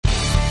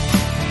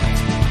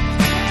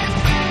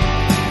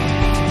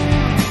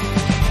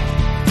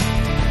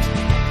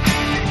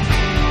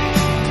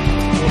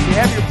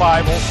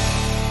Bibles,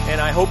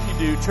 and I hope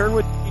you do. Turn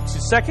with me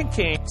to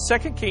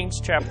 2 Kings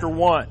chapter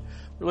 1.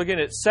 We're looking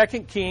at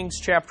 2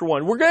 Kings chapter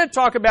 1. We're going to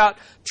talk about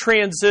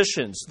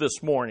transitions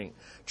this morning.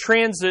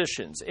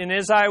 Transitions. And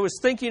as I was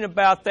thinking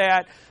about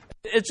that,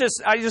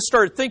 I just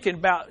started thinking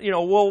about,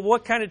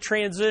 what kind of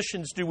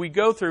transitions do we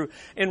go through?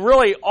 And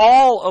really,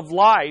 all of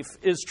life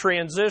is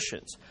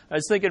transitions. I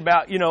was thinking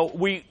about,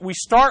 we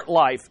start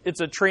life. It's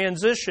a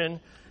transition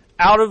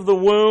out of the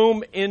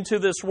womb into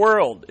this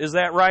world. Is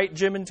that right,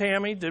 Jim and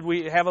Tammy? Did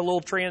we have a little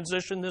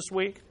transition this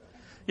week?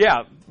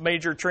 Yeah,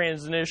 major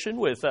transition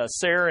with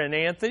Sarah and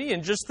Anthony.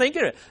 And just think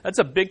of it, that's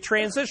a big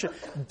transition.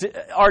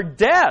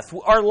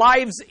 Our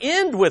lives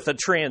end with a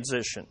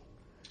transition.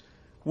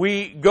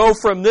 We go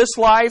from this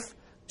life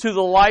to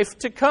the life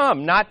to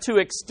come, not to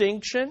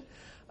extinction.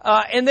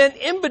 And then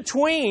in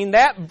between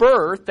that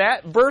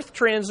birth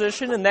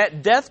transition and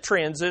that death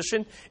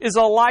transition is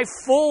a life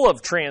full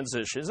of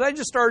transitions. I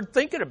just started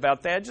thinking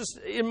about that just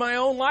in my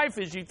own life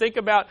as you think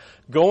about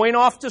going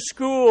off to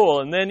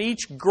school and then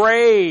each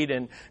grade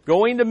and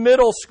going to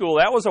middle school.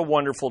 That was a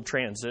wonderful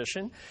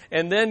transition.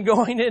 And then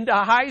going into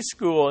high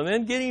school and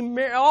then getting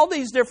married, all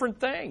these different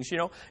things.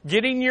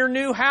 Getting your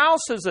new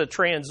house is a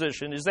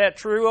transition. Is that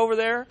true over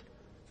there?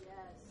 Yes.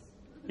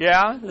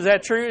 Yeah? Is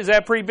that true? Is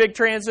that a pretty big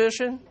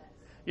transition?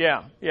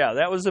 Yeah,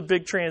 that was a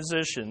big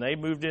transition. They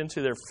moved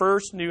into their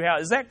first new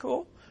house. Is that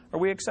cool? Are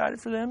we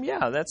excited for them?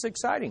 Yeah, that's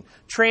exciting.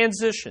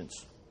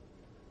 Transitions.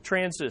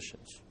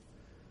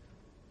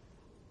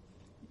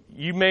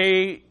 You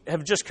may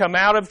have just come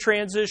out of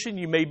transition.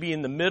 You may be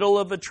in the middle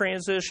of a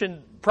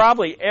transition.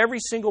 Probably every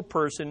single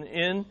person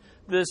in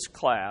this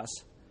class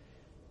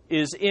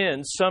is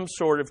in some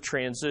sort of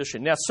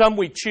transition. Now, some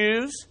we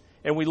choose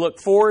and we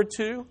look forward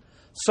to.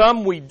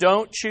 Some we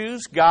don't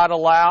choose. God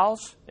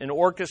allows and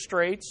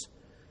orchestrates.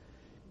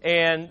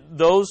 And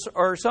those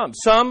are some.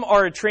 Some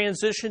are a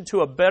transition to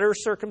a better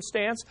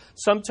circumstance.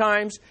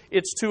 Sometimes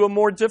it's to a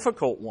more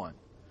difficult one.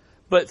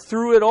 But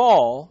through it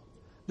all,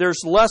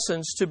 there's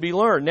lessons to be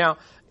learned. Now,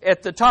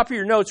 at the top of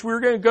your notes, we're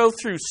going to go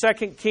through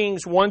 2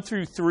 Kings 1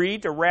 through 3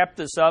 to wrap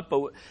this up.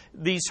 But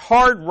these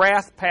hard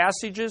wrath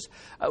passages,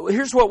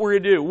 here's what we're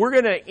going to do. We're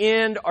going to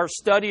end our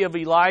study of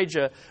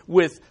Elijah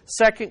with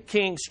 2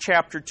 Kings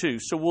chapter 2.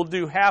 So we'll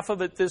do half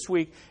of it this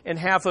week and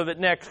half of it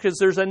next, because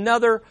there's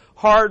another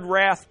hard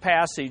wrath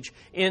passage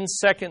in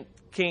 2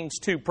 Kings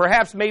 2,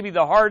 perhaps maybe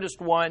the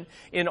hardest one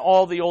in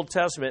all the Old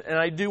Testament. And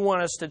I do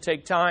want us to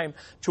take time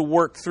to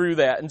work through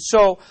that. And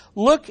so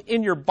look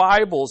in your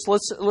Bibles.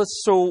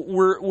 So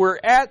we're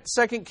at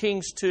 2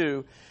 Kings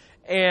 2,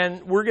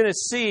 and we're going to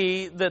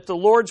see that the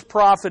Lord's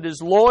prophet is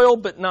loyal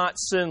but not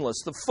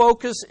sinless. The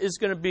focus is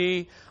going to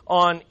be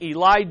on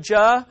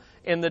Elijah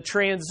and the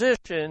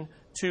transition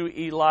to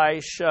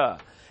Elisha.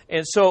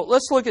 And so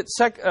let's look at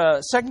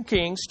 2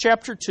 Kings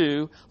chapter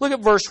 2. Look at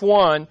verse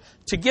 1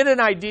 to get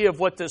an idea of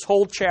what this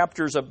whole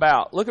chapter is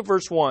about. Look at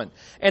verse 1.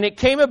 And it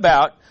came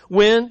about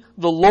when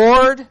the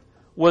Lord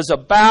was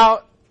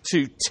about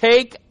to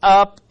take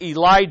up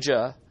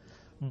Elijah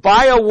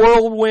by a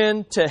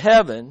whirlwind to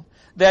heaven,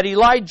 that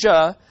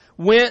Elijah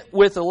went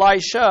with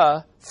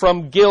Elisha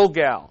from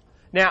Gilgal.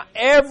 Now,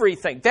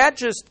 everything, that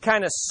just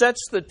kind of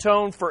sets the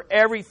tone for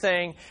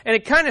everything, and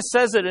it kind of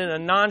says it in a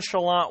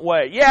nonchalant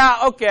way.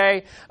 Yeah,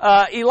 okay,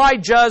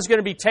 Elijah is going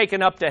to be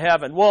taken up to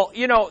heaven. Well,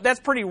 that's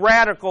pretty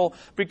radical,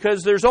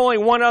 because there's only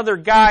one other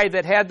guy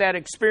that had that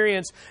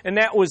experience, and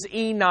that was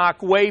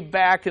Enoch way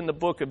back in the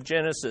book of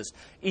Genesis.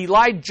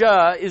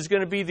 Elijah is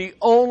going to be the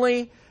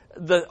only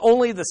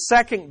the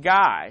second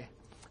guy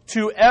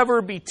to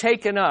ever be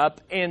taken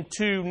up and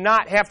to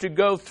not have to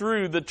go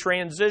through the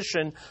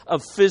transition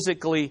of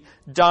physically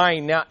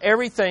dying. Now,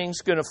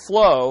 everything's going to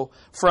flow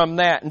from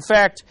that. In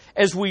fact,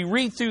 as we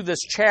read through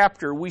this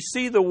chapter, we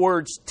see the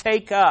words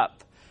take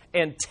up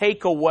and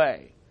take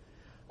away.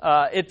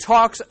 It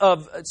talks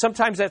of,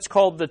 sometimes that's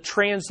called the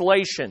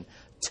translation,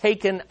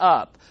 taken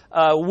up.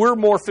 We're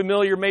more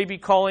familiar maybe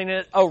calling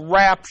it a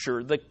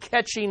rapture, the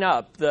catching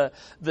up, the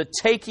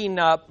taking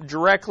up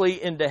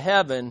directly into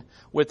heaven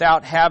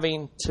without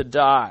having to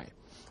die.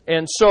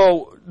 And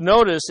so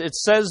notice it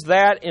says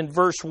that in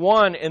verse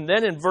 1, and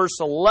then in verse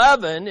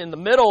 11, in the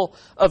middle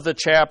of the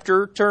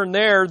chapter, turn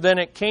there, then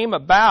it came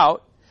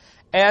about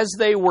as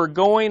they were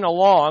going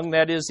along,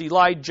 that is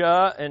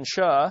Elijah and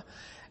Shah,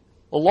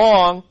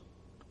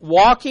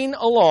 walking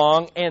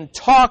along and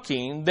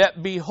talking,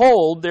 that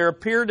behold, there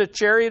appeared a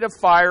chariot of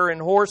fire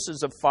and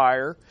horses of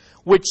fire,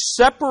 which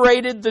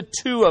separated the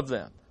two of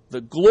them.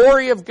 The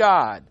glory of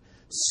God,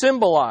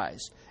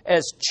 symbolized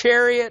as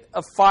chariot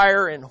of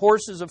fire and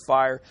horses of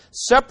fire,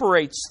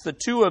 separates the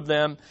two of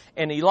them,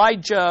 and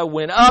Elijah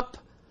went up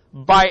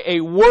by a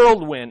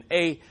whirlwind,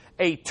 a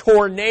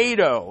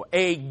tornado,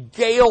 a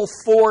gale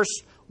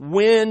force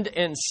wind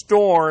and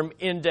storm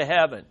into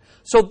heaven.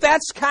 So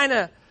that's kind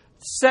of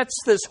sets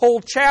this whole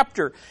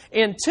chapter.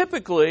 And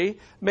typically,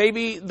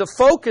 maybe the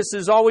focus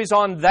is always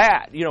on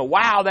that.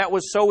 Wow, that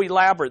was so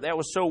elaborate. That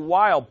was so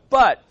wild.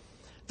 But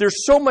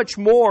there's so much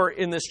more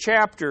in this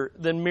chapter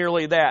than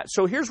merely that.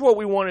 So here's what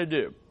we want to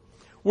do.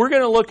 We're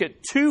going to look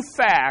at two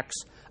facts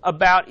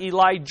about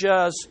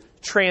Elijah's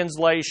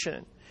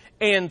translation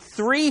and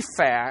three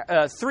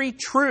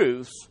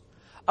truths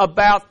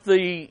about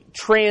the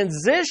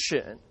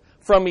transition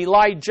from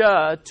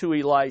Elijah to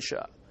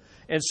Elisha.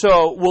 And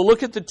so we'll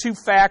look at the 2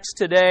 facts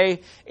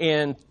today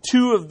and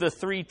 2 of the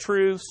 3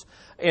 truths,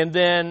 and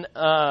then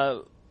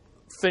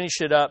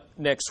finish it up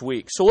next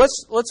week. So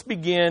let's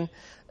begin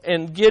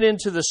and get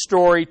into the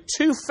story.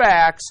 2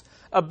 facts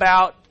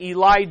about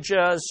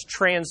Elijah's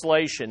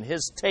translation,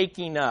 his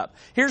taking up.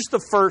 Here's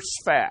the first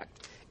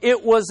fact.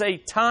 It was a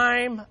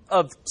time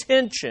of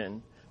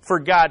tension for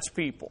God's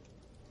people.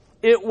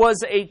 It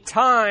was a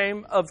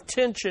time of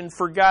tension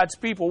for God's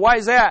people. Why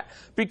is that?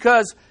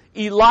 Because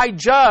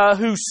Elijah,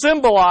 who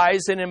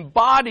symbolized and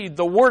embodied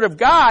the Word of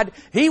God,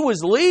 he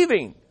was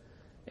leaving.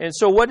 And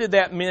so what did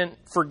that mean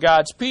for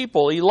God's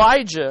people?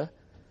 Elijah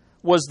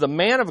was the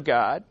man of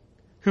God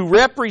who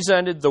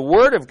represented the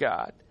Word of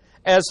God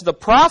as the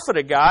prophet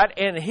of God,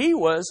 and he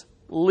was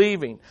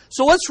leaving.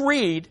 So let's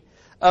read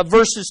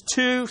verses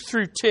 2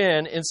 through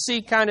 10 and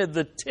see kind of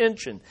the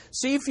tension.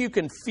 See if you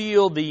can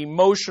feel the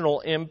emotional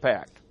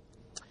impact.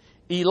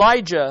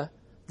 Elijah,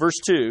 verse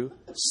 2,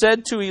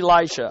 said to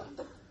Elisha,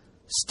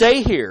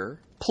 "Stay here,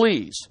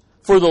 please,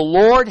 for the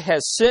Lord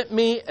has sent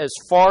me as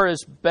far as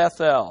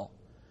Bethel."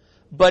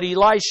 But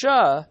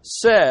Elisha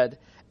said,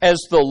 "As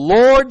the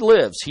Lord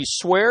lives," he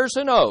swears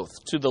an oath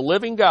to the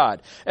living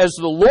God, "as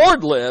the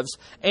Lord lives,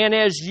 and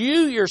as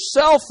you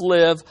yourself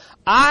live,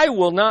 I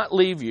will not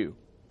leave you."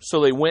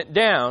 So they went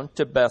down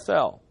to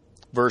Bethel.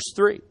 Verse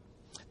 3.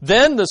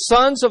 Then the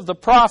sons of the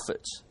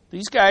prophets,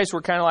 these guys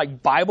were kind of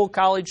like Bible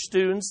college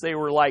students. They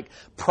were like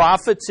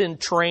prophets in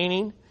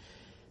training.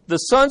 The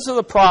sons of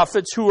the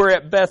prophets who were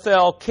at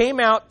Bethel came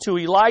out to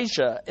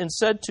Elisha and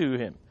said to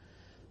him,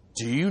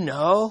 "Do you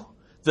know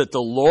that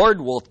the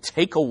Lord will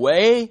take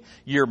away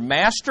your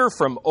master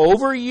from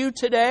over you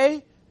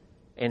today?"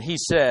 And he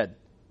said,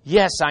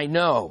 "Yes, I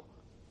know.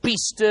 Be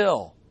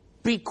still.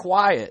 Be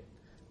quiet.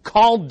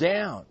 Calm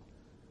down."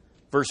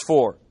 Verse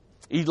 4.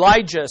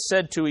 Elijah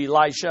said to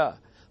Elisha,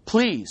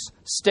 "Please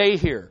stay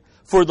here,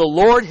 for the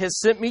Lord has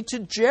sent me to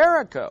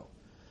Jericho."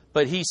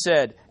 But he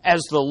said,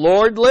 "As the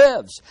Lord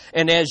lives,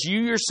 and as you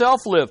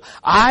yourself live,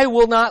 I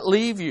will not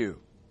leave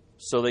you."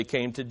 So they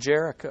came to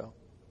Jericho.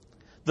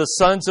 The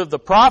sons of the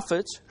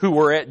prophets who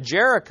were at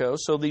Jericho,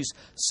 so these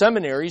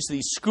seminaries,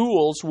 these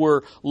schools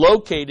were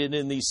located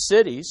in these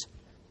cities.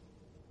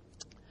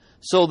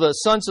 So the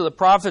sons of the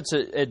prophets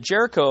at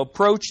Jericho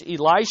approached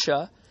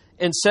Elisha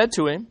and said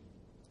to him,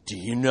 "Do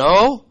you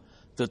know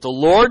that the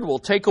Lord will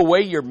take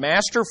away your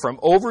master from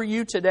over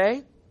you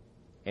today?"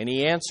 And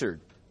he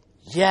answered,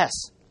 "Yes,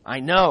 I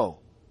know.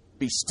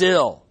 Be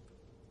still.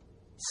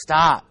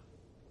 Stop.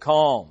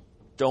 Calm.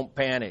 Don't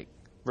panic."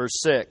 Verse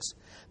 6.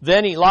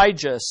 Then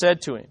Elijah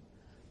said to him,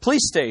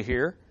 "Please stay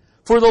here,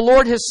 for the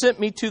Lord has sent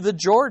me to the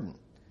Jordan."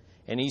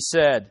 And he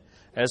said,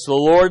 "As the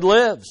Lord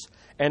lives,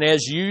 and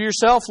as you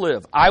yourself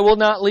live, I will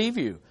not leave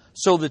you."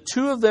 So the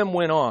 2 of them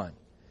went on.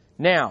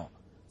 Now,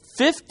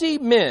 50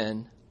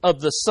 men of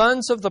the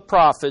sons of the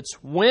prophets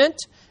went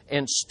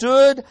and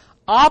stood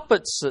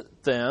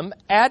opposite them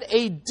at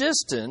a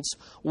distance,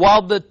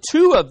 while the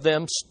 2 of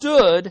them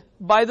stood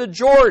by the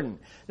Jordan.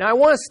 Now I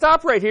want to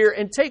stop right here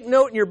and take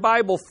note in your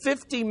Bible,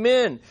 50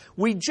 men.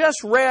 We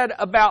just read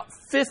about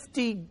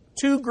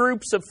 52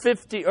 groups of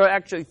 50, or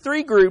actually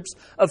 3 groups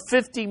of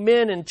 50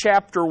 men in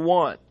chapter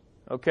 1.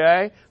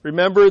 Okay?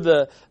 Remember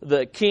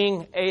the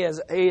king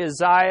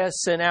Ahaziah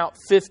sent out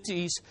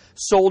 50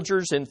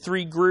 soldiers in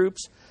 3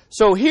 groups.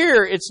 So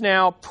here it's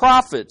now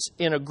prophets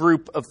in a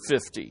group of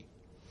 50.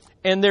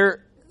 And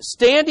they're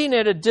standing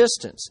at a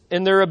distance,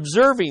 and they're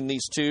observing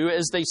these 2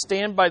 as they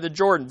stand by the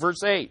Jordan.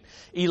 Verse 8,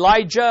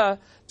 Elijah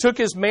took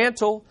his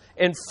mantle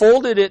and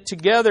folded it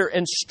together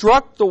and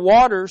struck the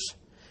waters,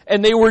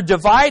 and they were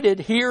divided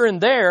here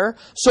and there,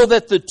 so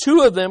that the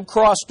 2 of them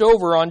crossed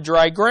over on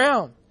dry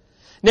ground.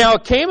 Now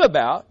it came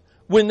about,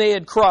 when they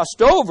had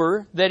crossed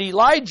over, that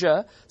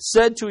Elijah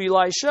said to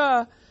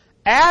Elisha,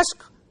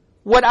 "Ask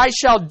what I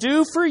shall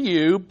do for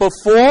you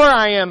before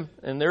I am,"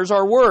 and there's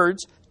our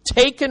words,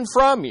 "taken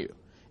from you."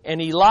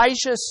 And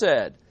Elisha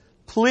said,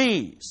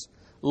 "Please,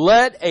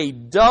 let a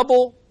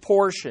double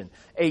portion,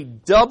 a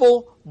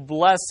double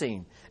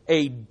blessing,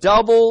 a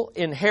double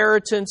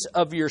inheritance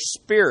of your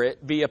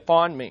spirit be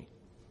upon me."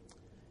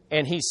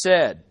 And he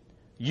said,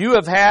 "You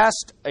have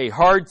asked a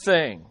hard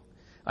thing."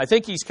 I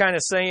think he's kind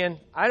of saying,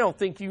 I don't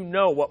think you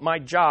know what my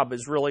job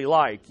is really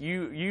like.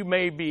 You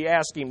may be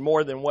asking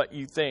more than what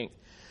you think.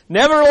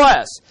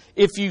 "Nevertheless,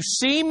 if you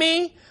see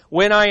me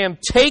when I am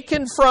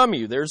taken from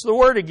you," there's the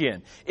word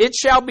again, "it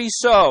shall be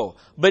so.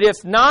 But if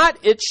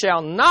not, it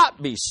shall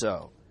not be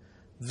so."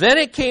 Then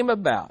it came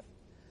about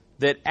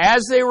that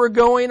as they were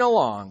going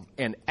along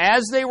and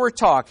as they were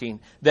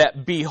talking,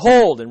 that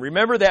behold, and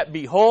remember that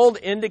behold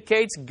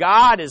indicates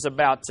God is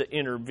about to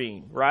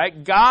intervene,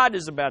 right? God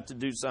is about to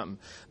do something.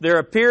 There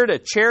appeared a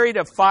chariot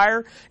of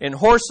fire and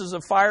horses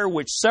of fire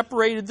which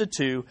separated the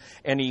 2,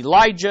 and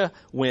Elijah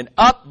went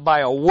up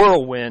by a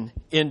whirlwind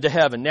into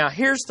heaven. Now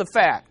here's the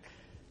fact.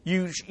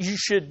 you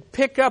should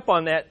pick up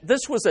on that.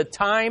 This was a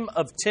time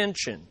of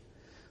tension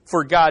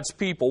for God's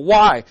people.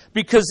 Why?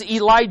 Because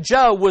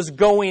Elijah was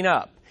going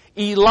up.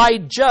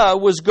 Elijah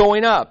was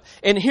going up.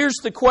 And here's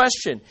the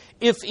question.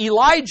 If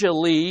Elijah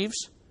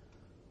leaves,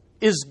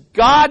 is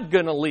God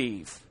going to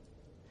leave?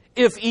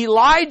 If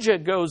Elijah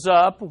goes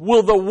up,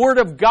 will the Word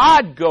of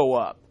God go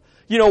up?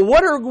 You know,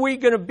 what are we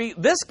going to be?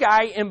 This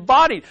guy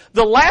embodied.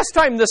 The last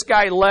time this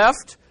guy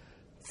left,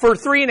 for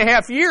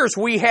 3.5 years,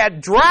 we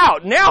had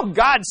drought. Now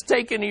God's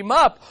taken him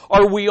up.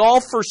 Are we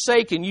all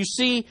forsaken? You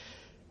see,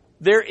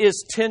 there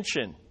is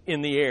tension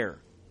in the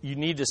air. You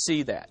need to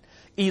see that.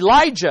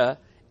 Elijah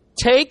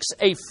takes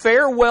a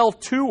farewell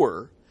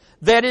tour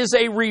that is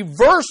a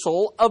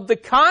reversal of the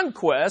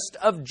conquest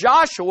of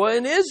Joshua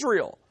and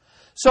Israel.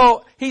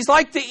 So he's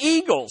like the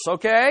Eagles,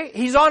 okay?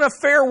 He's on a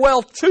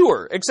farewell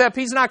tour, except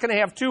he's not going to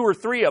have 2 or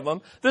 3 of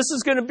them. This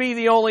is going to be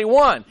the only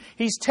one.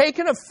 He's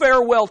taken a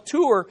farewell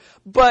tour,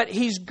 but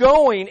he's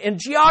going, and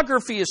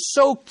geography is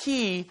so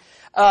key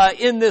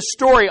in this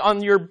story.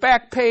 On your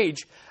back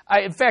page,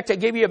 in fact, I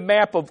gave you a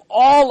map of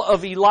all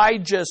of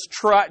Elijah's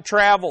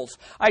travels.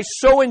 I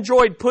so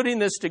enjoyed putting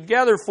this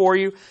together for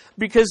you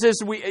because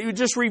as we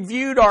just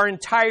reviewed our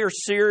entire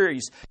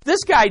series,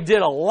 this guy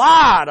did a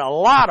lot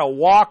of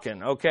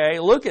walking, okay?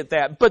 Look at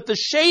that. But the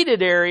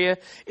shaded area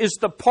is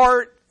the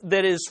part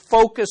that is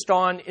focused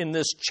on in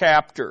this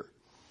chapter.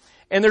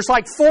 And there's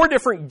like 4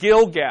 different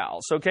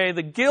Gilgals, okay?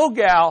 The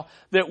Gilgal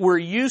that we're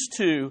used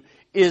to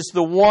is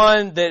the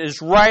one that is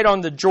right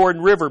on the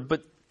Jordan River,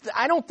 but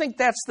I don't think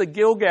that's the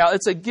Gilgal.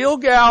 It's a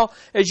Gilgal,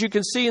 as you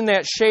can see in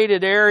that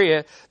shaded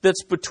area,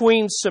 that's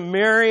between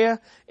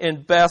Samaria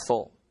and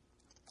Bethel.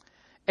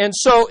 And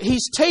so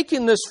he's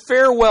taking this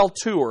farewell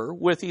tour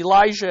with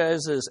Elijah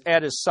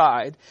at his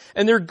side,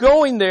 and they're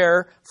going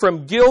there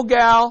from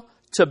Gilgal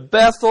to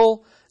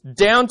Bethel,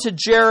 down to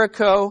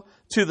Jericho,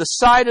 to the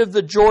side of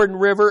the Jordan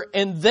River,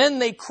 and then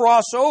they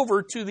cross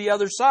over to the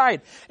other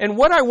side. And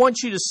what I want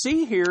you to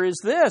see here is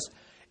this.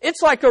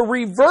 It's like a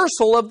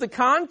reversal of the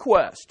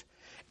conquest.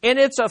 And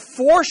it's a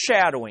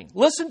foreshadowing.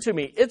 Listen to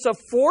me. It's a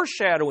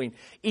foreshadowing.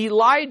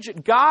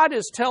 God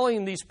is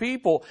telling these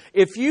people,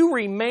 if you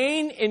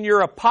remain in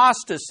your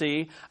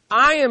apostasy,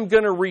 I am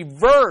going to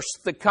reverse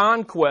the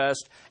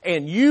conquest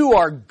and you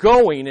are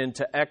going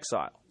into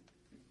exile.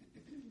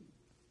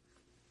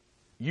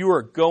 You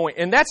are going,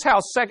 and that's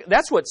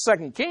what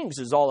 2 Kings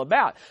is all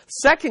about.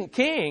 2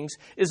 Kings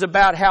is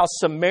about how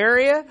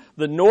Samaria,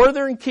 the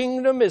northern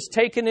kingdom, is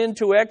taken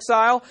into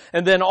exile,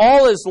 and then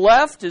all is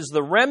left is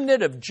the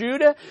remnant of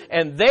Judah,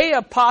 and they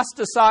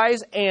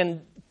apostatize,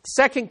 and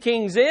 2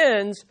 Kings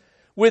ends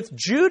with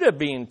Judah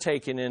being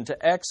taken into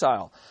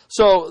exile.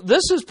 So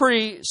this is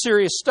pretty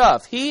serious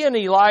stuff. He and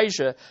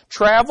Elijah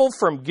travel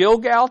from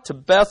Gilgal to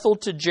Bethel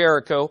to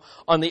Jericho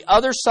on the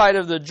other side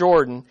of the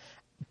Jordan,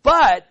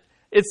 but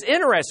it's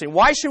interesting.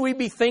 Why should we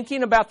be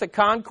thinking about the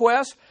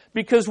conquest?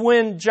 Because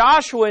when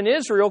Joshua and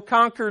Israel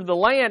conquered the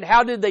land,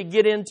 how did they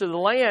get into the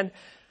land?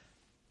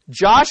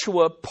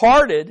 Joshua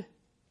parted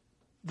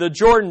the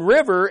Jordan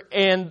River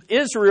and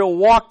Israel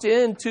walked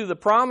into the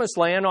promised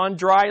land on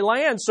dry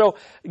land. So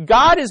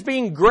God is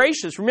being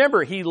gracious.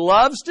 Remember, He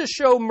loves to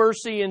show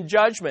mercy and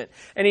judgment.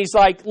 And He's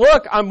like,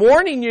 look, I'm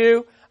warning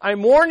you.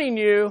 I'm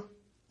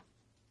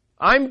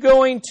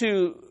going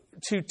to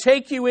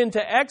take you into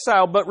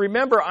exile, but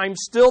remember, I'm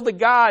still the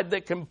God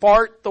that can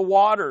part the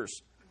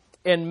waters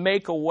and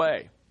make a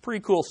way.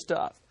 Pretty cool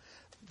stuff.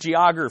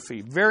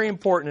 Geography, very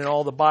important in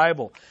all the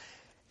Bible.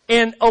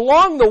 And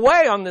along the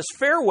way on this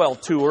farewell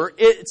tour,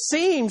 it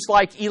seems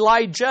like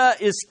Elijah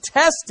is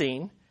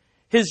testing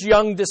his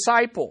young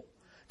disciple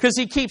because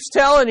he keeps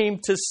telling him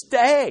to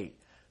stay.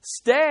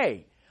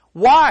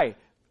 Why?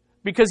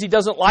 Because he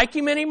doesn't like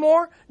him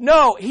anymore?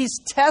 No, he's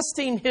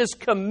testing his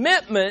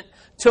commitment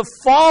to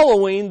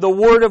following the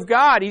Word of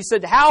God. He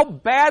said, how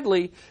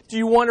badly do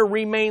you want to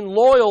remain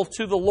loyal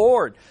to the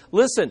Lord?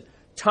 Listen,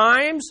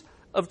 times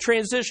of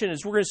transition,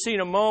 as we're going to see in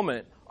a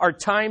moment, are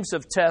times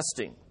of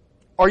testing.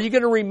 Are you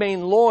going to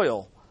remain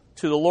loyal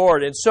to the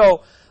Lord? And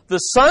so the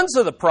sons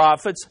of the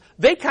prophets,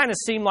 they kind of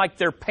seem like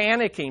they're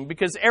panicking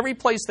because every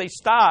place they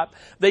stop,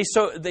 they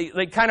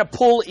kind of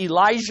pull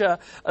Elijah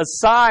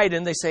aside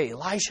and they say,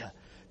 Elijah,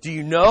 do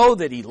you know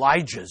that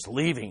Elijah's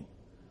leaving?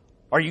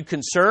 Are you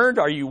concerned?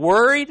 Are you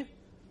worried?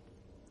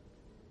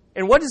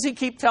 And what does he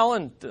keep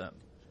telling them?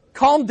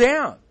 Calm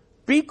down.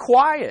 Be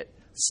quiet.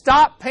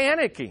 Stop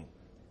panicking.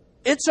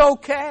 It's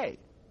okay.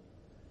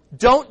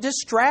 Don't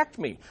distract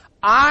me.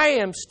 I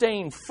am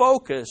staying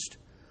focused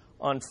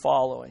on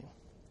following.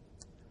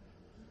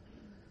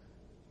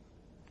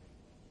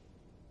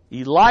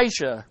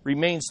 Elijah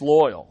remains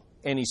loyal,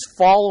 and he's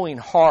following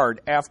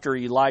hard after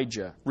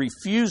Elijah,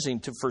 refusing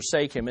to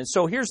forsake him. And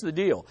so here's the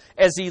deal.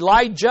 As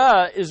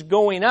Elijah is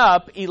going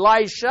up,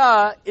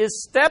 Elisha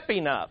is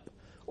stepping up.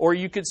 Or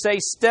you could say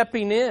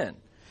stepping in.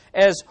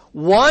 As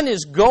one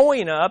is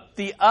going up,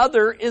 the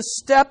other is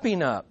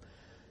stepping up.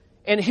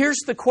 And here's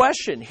the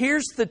question.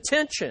 Here's the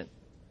tension.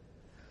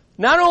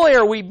 Not only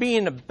are we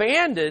being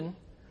abandoned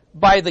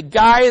by the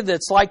guy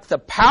that's like the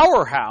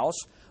powerhouse,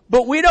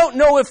 But we don't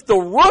know if the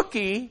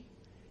rookie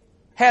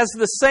has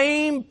the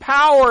same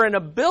power and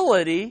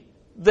ability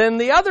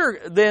than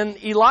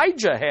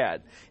Elijah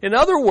had. In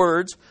other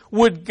words,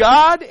 would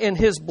God and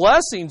His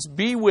blessings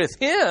be with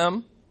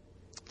him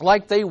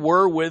like they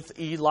were with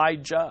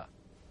Elijah?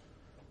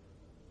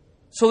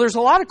 So there's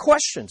a lot of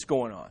questions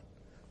going on.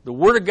 The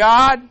Word of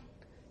God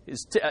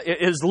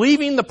is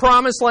leaving the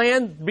promised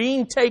land,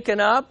 being taken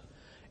up,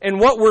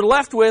 and what we're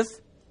left with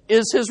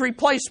is His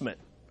replacement.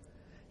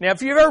 Now,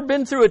 if you've ever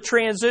been through a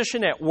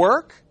transition at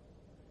work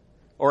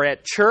or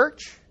at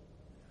church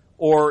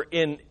or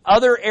in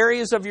other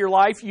areas of your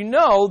life, you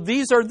know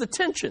these are the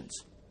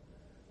tensions.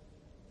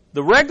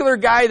 The regular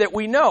guy that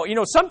we know,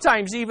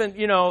 sometimes even,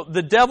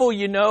 the devil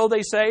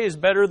they say, is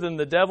better than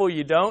the devil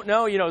you don't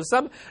know.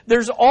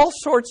 There's all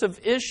sorts of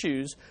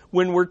issues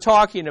when we're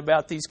talking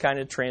about these kind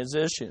of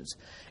transitions.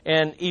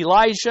 And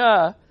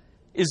Elijah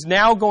is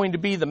now going to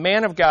be the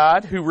man of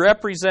God who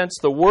represents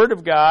the Word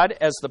of God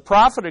as the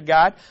prophet of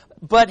God,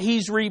 but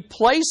he's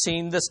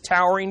replacing this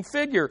towering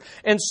figure.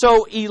 And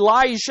so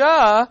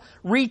Elijah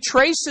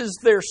retraces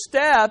their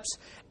steps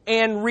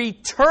and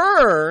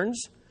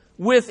returns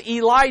with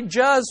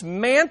Elijah's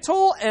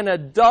mantle and a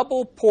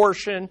double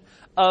portion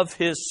of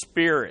his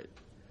spirit.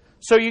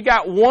 So you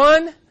got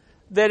one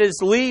that is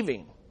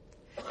leaving,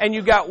 and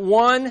you got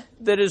one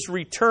that is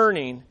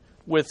returning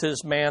with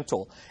his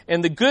mantle.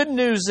 And the good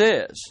news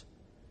is,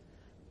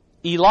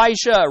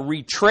 Elisha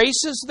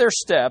retraces their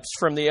steps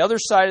from the other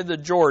side of the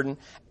Jordan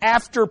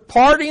after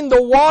parting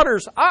the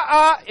waters.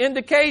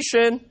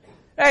 Indication.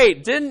 Hey,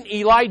 didn't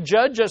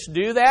Elijah just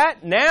do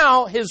that?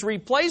 Now his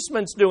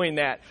replacement's doing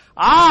that.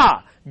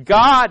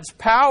 God's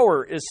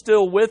power is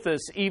still with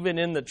us even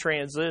in the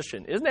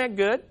transition. Isn't that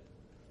good?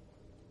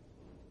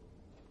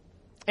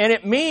 And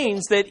it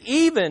means that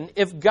even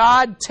if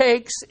God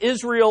takes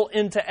Israel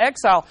into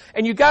exile,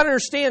 and you got to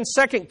understand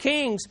 2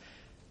 Kings,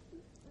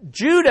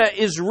 Judah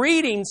is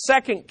reading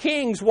 2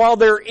 Kings while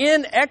they're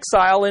in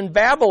exile in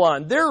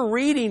Babylon. They're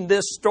reading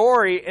this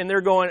story and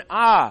they're going,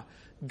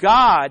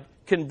 God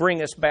can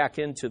bring us back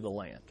into the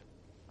land.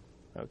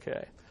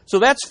 Okay. So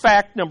that's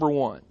fact number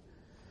one.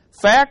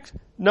 Fact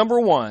number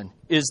one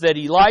is that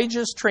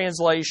Elijah's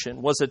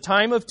translation was a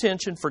time of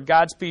tension for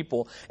God's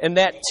people, and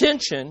that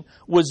tension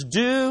was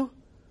due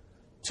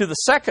to the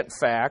second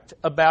fact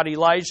about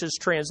Elijah's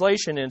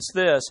translation, and it's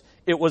this: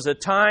 it was a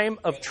time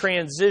of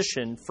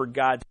transition for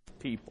God's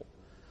people.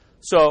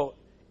 So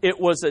it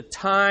was a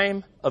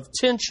time of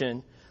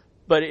tension,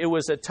 but it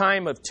was a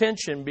time of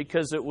tension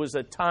because it was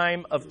a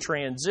time of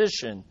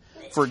transition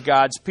for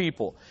God's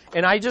people.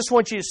 And I just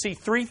want you to see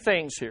three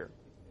things here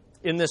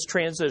in this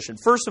transition.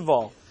 First of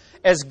all,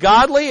 as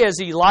godly as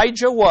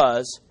Elijah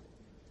was,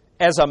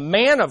 as a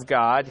man of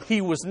God, he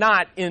was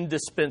not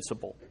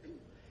indispensable.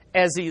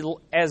 As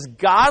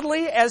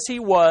godly as he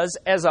was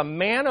as a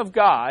man of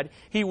God,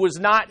 he was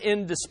not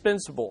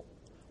indispensable.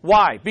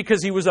 Why?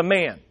 Because he was a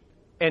man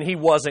and he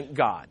wasn't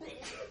God.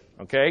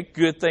 Okay?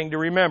 Good thing to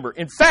remember.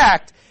 In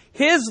fact,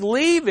 his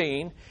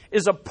leaving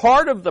is a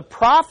part of the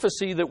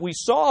prophecy that we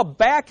saw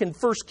back in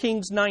 1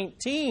 Kings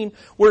 19,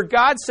 where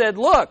God said,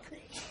 look,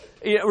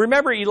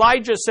 remember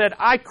Elijah said,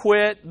 I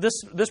quit.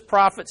 This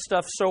prophet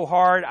stuff's so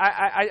hard.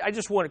 I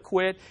just want to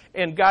quit.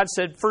 And God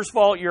said, first of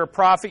all, you're a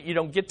prophet. You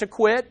don't get to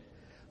quit.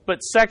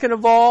 But second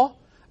of all,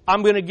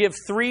 I'm going to give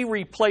 3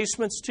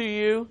 replacements to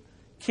you.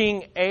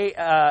 King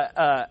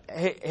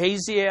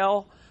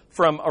Hazael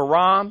from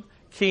Aram,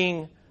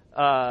 King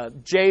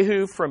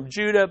Jehu from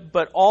Judah,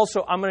 but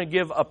also I'm going to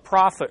give a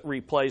prophet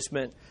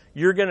replacement.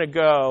 You're going to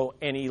go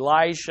and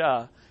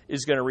Elisha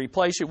is going to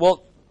replace you.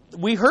 Well,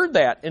 we heard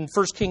that in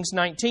 1 Kings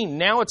 19.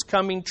 Now it's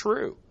coming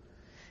true.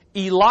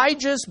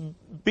 Elijah's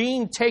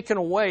being taken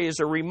away is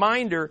a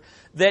reminder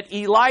that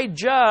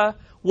Elijah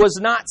was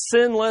not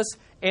sinless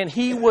and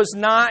he was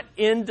not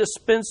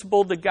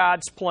indispensable to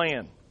God's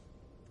plan.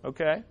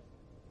 Okay?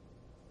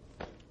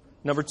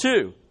 Number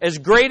 2, as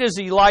great as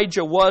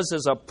Elijah was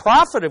as a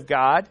prophet of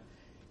God,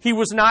 he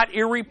was not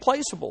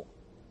irreplaceable.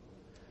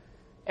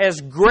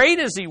 As great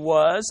as he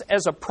was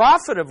as a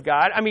prophet of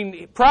God,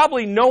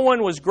 probably no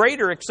one was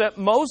greater except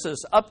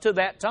Moses up to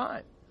that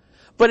time.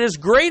 But as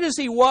great as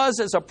he was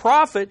as a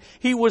prophet,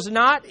 he was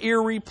not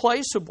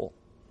irreplaceable.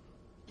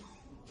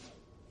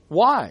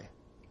 Why?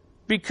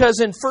 Because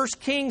in 1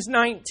 Kings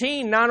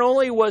 19, not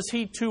only was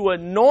he to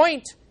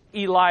anoint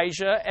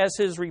Elijah as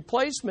his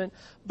replacement,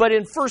 but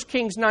in 1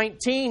 Kings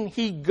 19,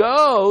 he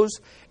goes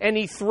and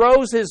he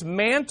throws his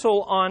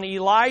mantle on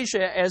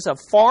Elijah as a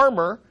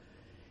farmer,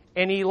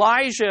 and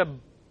Elijah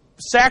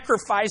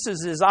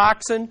sacrifices his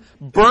oxen,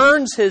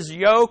 burns his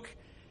yoke,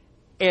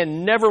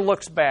 and never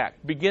looks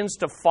back. Begins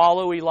to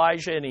follow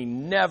Elijah, and he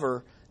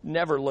never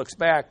looks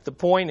back. The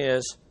point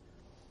is,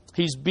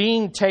 he's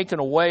being taken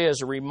away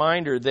as a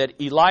reminder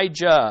that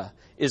Elijah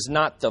is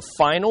not the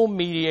final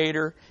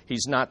mediator.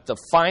 He's not the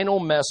final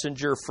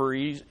messenger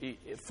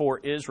for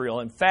Israel.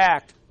 In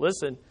fact,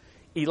 listen,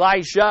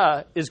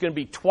 Elijah is going to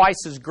be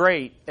twice as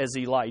great as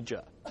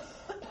Elijah.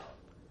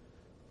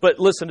 But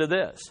listen to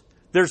this.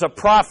 There's a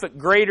prophet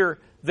greater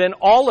than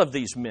all of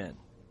these men.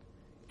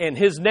 And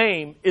His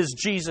name is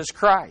Jesus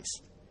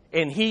Christ.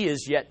 And He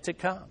is yet to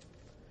come.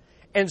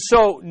 And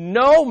so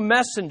no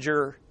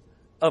messenger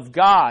of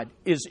God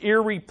is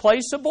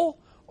irreplaceable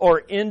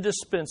or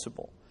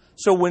indispensable.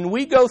 So when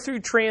we go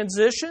through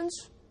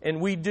transitions, and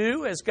we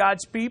do as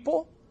God's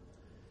people,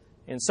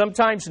 and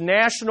sometimes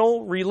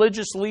national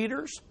religious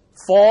leaders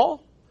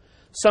fall,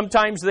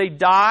 sometimes they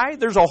die.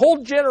 There's a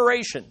whole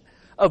generation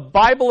of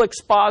Bible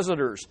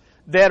expositors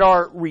that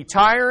are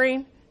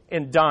retiring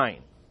and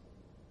dying.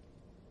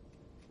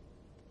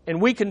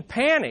 And we can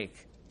panic,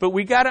 but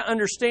we got to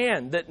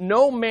understand that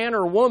no man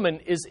or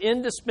woman is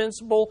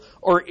indispensable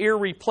or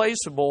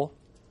irreplaceable.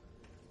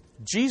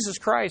 Jesus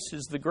Christ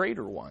is the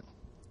greater one.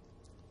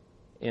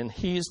 And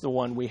He's the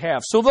one we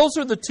have. So those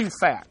are the two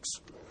facts.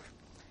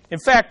 In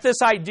fact,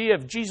 this idea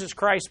of Jesus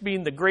Christ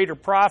being the greater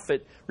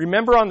prophet,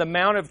 remember on the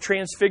Mount of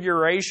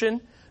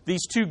Transfiguration,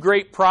 these two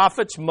great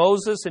prophets,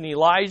 Moses and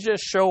Elijah,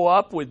 show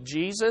up with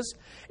Jesus,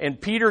 and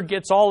Peter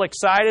gets all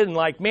excited and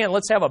like, man,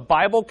 let's have a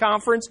Bible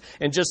conference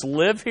and just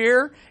live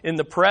here in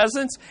the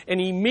presence.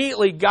 And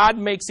immediately God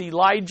makes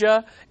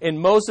Elijah and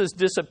Moses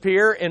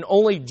disappear, and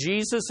only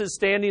Jesus is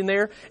standing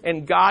there,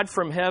 and God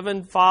from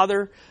heaven,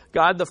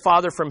 God the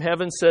Father from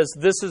heaven says,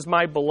 "This is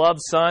my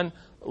beloved Son,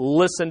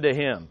 listen to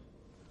Him.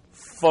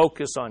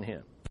 Focus on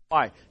Him."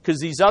 Why? Because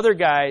these other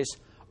guys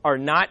are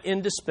not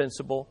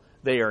indispensable.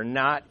 They are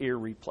not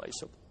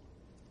irreplaceable.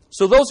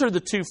 So those are the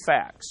two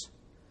facts.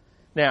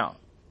 Now,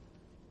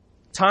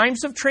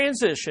 times of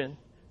transition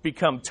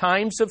become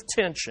times of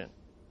tension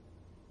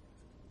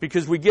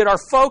because we get our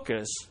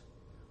focus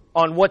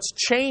on what's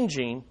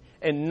changing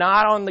and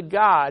not on the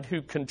God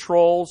who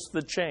controls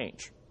the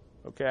change.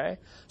 Okay?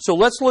 So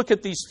let's look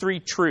at these three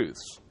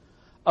truths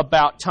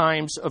about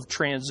times of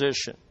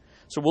transition.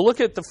 So we'll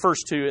look at the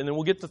first two, and then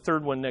we'll get the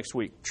third one next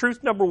week.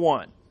 Truth number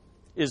one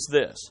is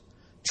this.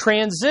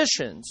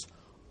 Transitions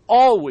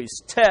always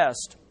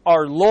test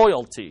our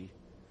loyalty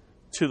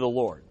to the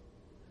Lord.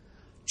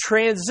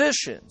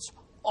 Transitions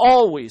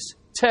always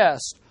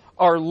test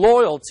our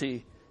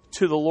loyalty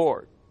to the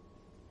Lord.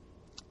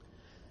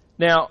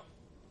 Now,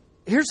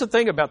 here's the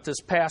thing about this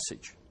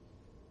passage.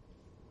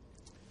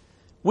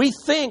 We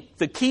think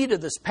the key to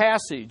this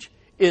passage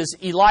is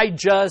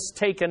Elijah's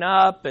taken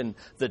up and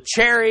the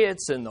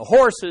chariots and the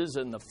horses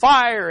and the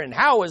fire and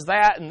how is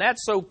that and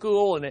that's so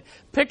cool and it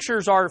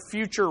pictures our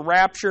future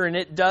rapture and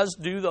it does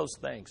do those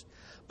things.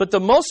 But the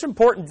most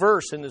important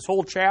verse in this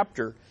whole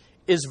chapter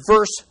is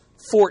verse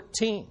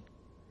 14.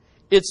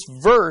 It's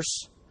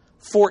verse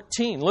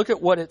 14. Look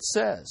at what it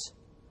says.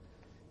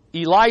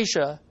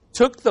 Elisha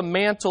took the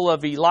mantle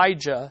of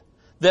Elijah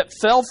that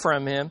fell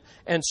from him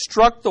and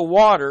struck the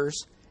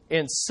waters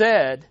and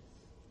said,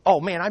 oh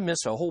man, I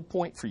missed a whole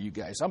point for you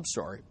guys. I'm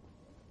sorry.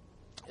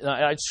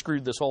 I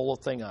screwed this whole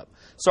thing up.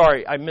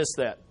 Sorry, I missed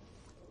that.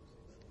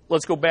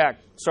 Let's go back.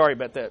 Sorry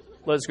about that.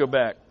 Let's go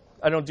back.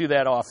 I don't do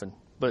that often,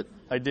 but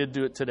I did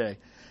do it today.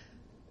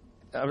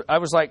 I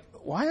was like,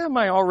 why am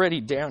I already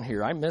down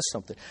here? I missed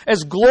something.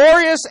 As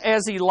glorious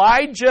as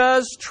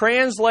Elijah's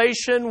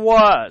translation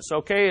was,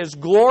 okay, as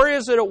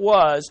glorious as it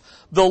was,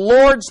 the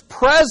Lord's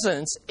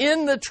presence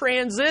in the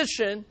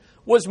transition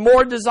was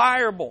more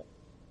desirable.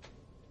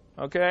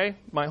 Okay?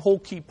 My whole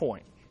key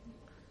point.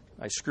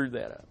 I screwed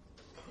that up.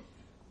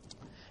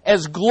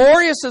 As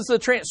glorious as the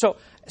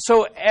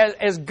So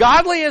as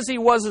godly as he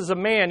was as a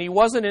man, he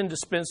wasn't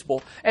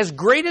indispensable. As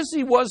great as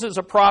he was as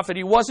a prophet,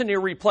 he wasn't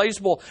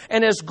irreplaceable.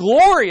 And as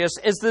glorious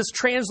as this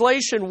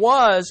translation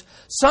was,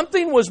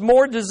 something was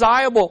more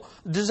desirable,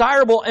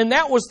 and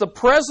that was the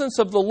presence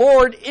of the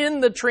Lord in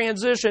the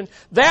transition.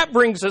 That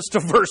brings us to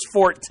verse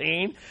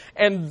 14,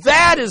 and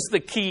that is the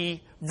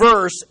key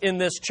verse in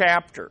this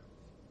chapter.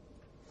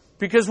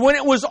 Because when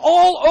it was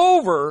all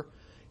over,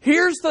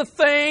 here's the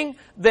thing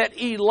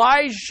that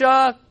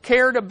Elijah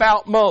cared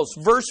about most.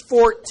 Verse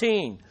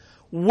 14.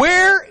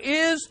 Where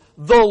is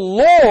the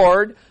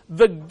Lord,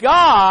 the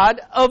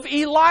God of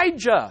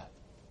Elijah?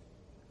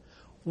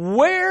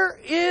 Where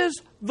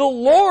is the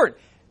Lord?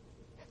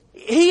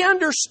 He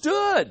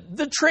understood.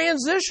 The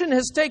transition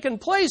has taken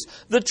place.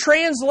 The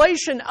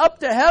translation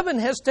up to heaven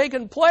has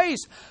taken place.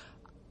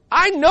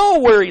 I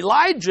know where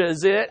Elijah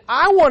is at.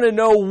 I want to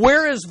know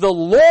where is the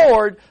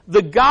Lord,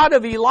 the God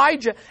of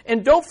Elijah.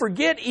 And don't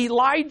forget,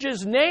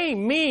 Elijah's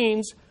name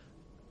means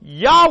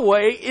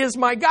Yahweh is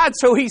my God.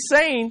 So he's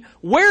saying,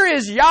 where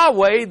is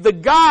Yahweh, the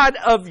God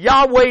of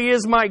Yahweh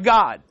is my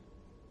God?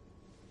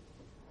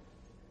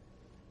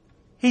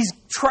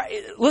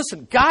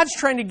 Listen, God's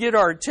trying to get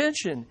our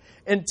attention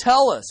and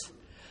tell us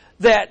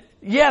that,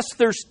 yes,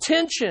 there's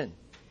tension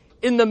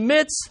in the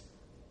midst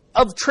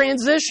of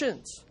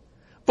transitions.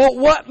 But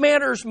what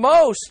matters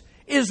most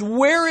is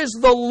where is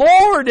the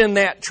Lord in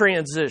that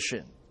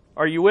transition?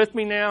 Are you with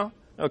me now?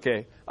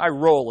 Okay, I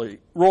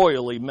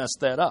royally messed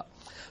that up.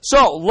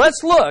 So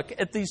let's look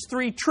at these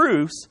three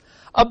truths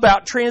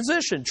about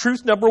transition.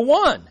 Truth number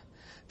one,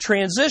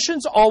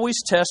 transitions always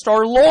test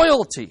our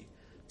loyalty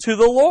to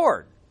the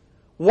Lord.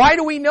 Why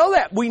do we know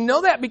that? We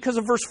know that because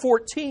of verse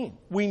 14.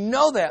 We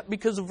know that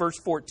because of verse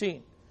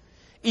 14.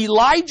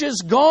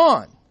 Elijah's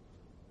gone.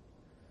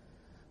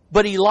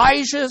 But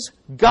Elijah's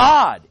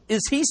God,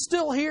 is he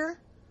still here?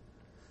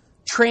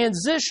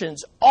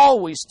 Transitions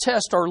always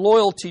test our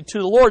loyalty to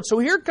the Lord. So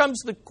here comes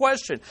the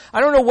question. I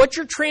don't know what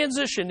your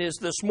transition is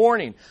this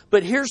morning,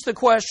 but here's the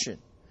question.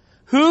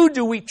 Who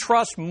do we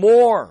trust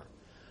more?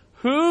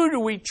 Who do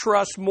we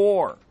trust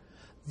more?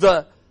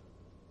 The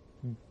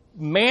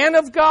man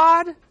of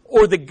God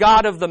or the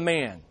God of the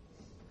man?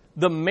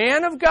 The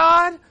man of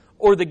God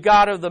or the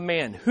God of the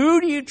man?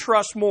 Who do you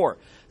trust more?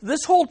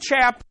 This whole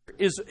chapter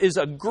is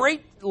a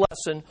great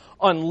lesson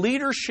on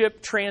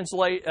leadership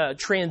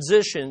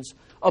transitions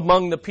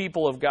among the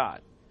people of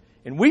God.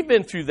 And we've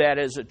been through that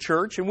as a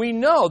church, and we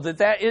know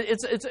that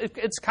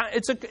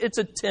it's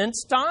a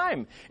tense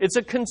time. It's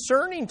a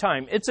concerning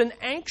time. It's an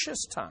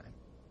anxious time.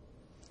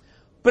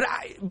 But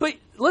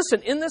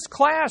listen, in this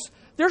class,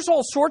 there's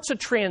all sorts of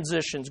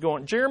transitions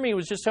going. Jeremy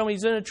was just telling me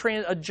he's in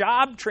a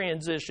job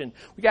transition.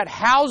 We got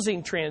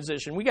housing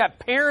transition. We got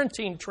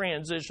parenting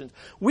transitions.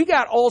 We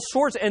got all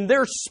sorts, and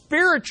they're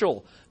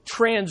spiritual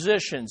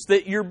transitions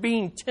that you're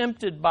being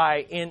tempted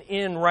by and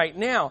in right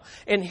now.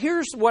 And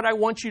here's what I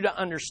want you to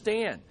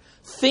understand.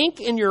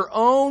 Think in your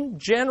own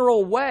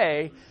general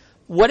way.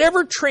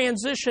 Whatever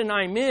transition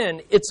I'm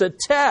in, it's a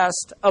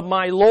test of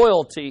my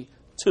loyalty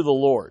to the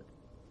Lord.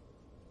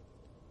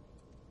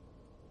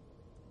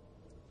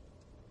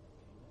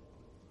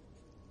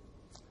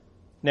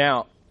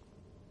 Now,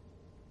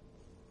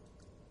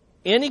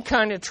 any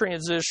kind of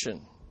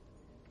transition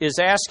is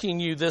asking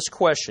you this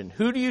question.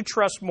 Who do you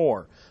trust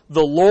more?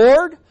 The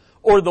Lord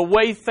or the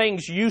way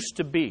things used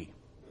to be?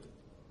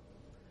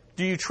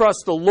 Do you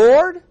trust the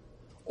Lord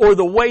or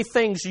the way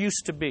things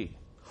used to be?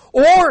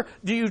 Or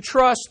do you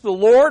trust the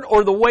Lord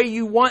or the way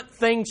you want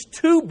things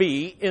to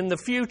be in the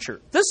future?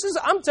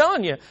 I'm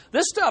telling you,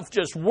 this stuff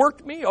just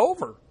worked me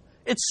over.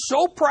 It's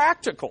so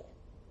practical.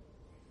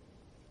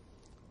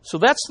 So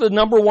that's the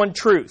number one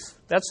truth.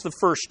 That's the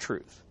first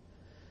truth.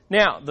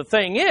 Now, the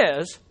thing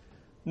is,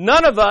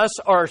 none of us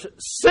are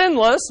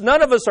sinless.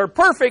 None of us are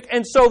perfect.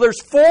 And so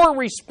there's 4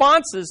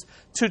 responses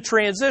to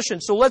transition.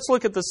 So let's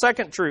look at the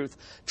second truth.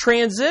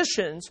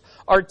 Transitions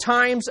are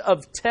times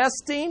of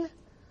testing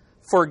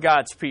for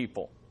God's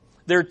people.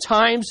 They're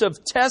times of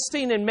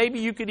testing, and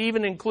maybe you could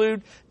even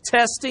include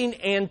testing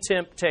and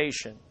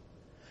temptation.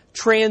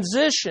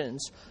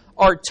 Transitions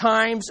are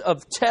times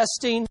of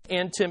testing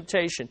and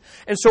temptation.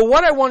 And so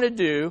what I want to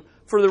do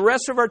for the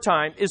rest of our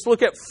time is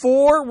look at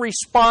 4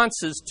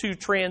 responses to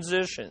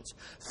transitions.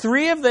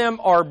 3 of them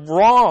are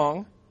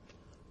wrong.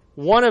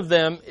 1 of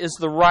them is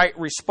the right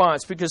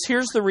response. Because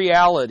here's the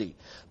reality.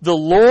 The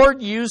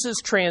Lord uses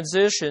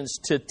transitions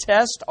to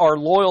test our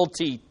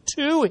loyalty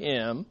to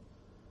Him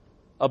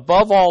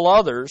above all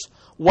others,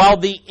 while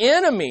the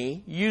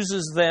enemy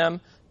uses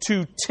them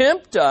to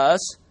tempt us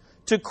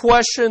to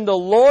question the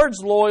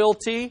Lord's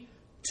loyalty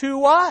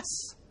to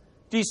us.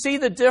 Do you see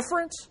the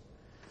difference?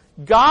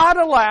 God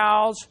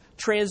allows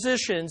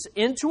transitions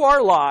into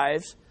our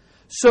lives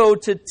so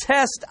to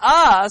test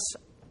us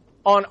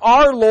on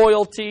our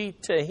loyalty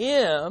to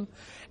Him,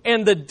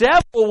 and the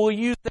devil will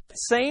use that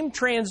same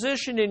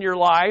transition in your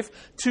life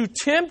to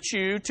tempt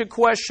you to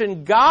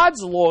question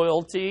God's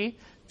loyalty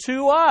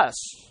to us.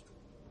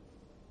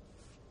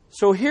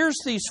 So here's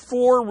these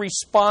 4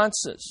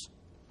 responses.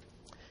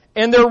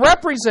 And they're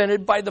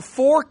represented by the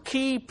 4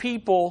 key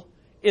people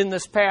in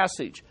this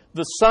passage.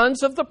 The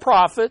sons of the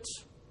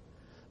prophets,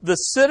 the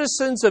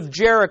citizens of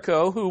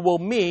Jericho who will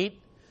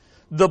meet,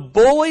 the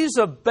bullies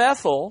of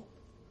Bethel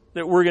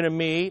that we're going to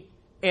meet,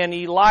 and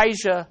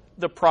Elijah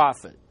the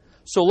prophet.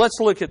 So let's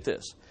look at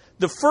this.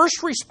 The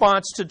first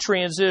response to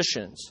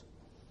transitions,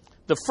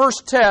 the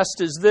first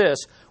test is this.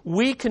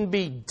 We can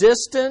be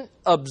distant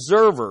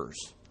observers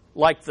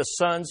like the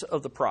sons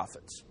of the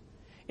prophets.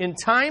 In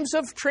times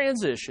of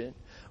transition,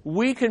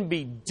 we can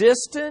be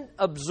distant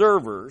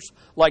observers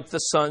like the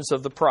sons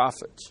of the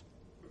prophets.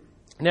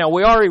 Now,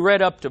 we already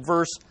read up to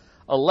verse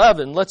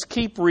 11. Let's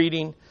keep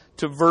reading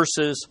to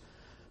verses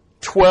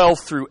 12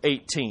 through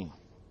 18.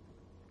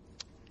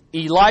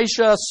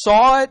 Elisha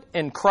saw it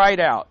and cried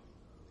out.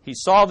 He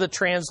saw the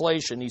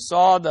translation. He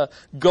saw the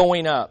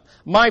going up.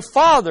 My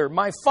father,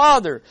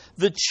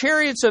 the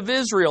chariots of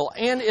Israel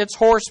and its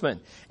horsemen.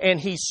 And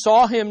he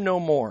saw him no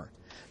more.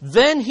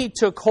 Then he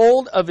took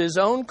hold of his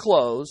own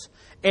clothes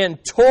and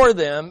tore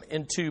them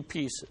in 2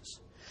 pieces.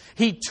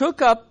 He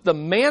took up the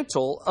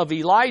mantle of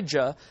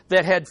Elijah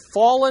that had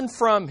fallen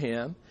from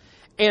him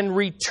and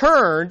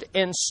returned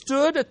and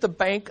stood at the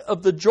bank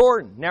of the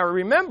Jordan. Now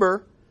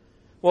remember,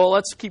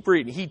 let's keep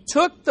reading. He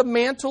took the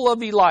mantle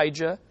of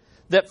Elijah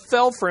that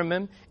fell from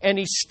him and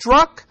he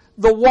struck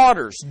the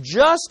waters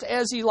just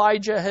as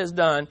Elijah has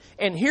done.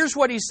 And here's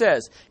what he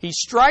says. He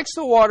strikes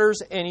the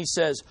waters and he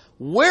says,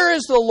 "Where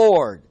is the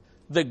Lord,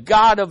 the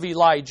God of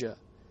Elijah?"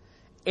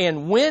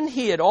 And when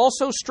he had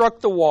also struck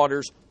the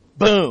waters,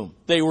 boom,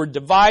 they were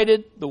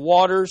divided, the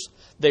waters,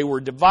 they were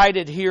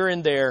divided here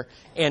and there,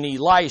 and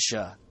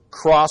Elisha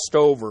crossed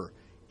over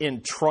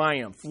in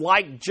triumph,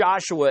 like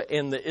Joshua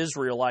and the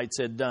Israelites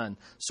had done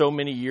so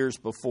many years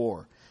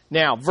before.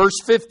 Now, verse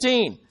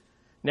 15.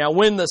 Now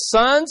when the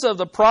sons of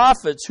the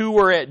prophets who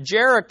were at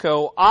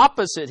Jericho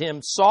opposite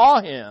him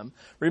saw him,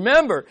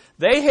 remember,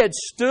 they had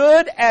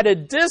stood at a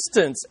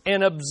distance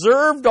and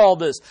observed all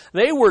this.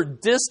 They were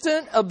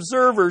distant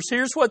observers.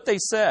 Here's what they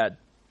said.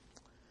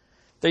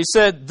 They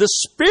said, the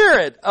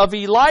spirit of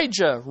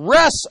Elijah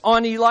rests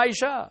on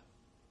Elijah.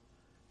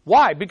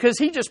 Why? Because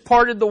he just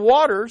parted the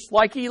waters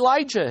like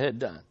Elijah had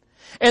done.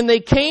 And they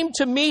came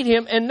to meet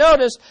him, and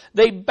notice,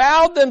 they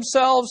bowed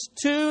themselves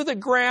to the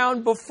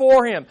ground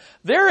before him.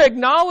 They're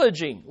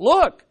acknowledging,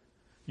 look,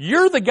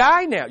 you're the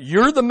guy now.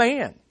 You're the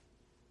man.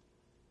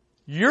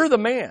 You're the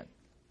man.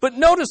 But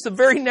notice the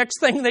very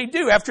next thing they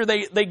do after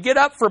they get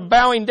up from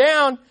bowing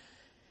down,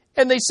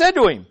 and they said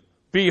to him,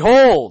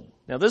 behold.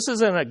 Now this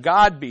isn't a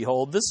God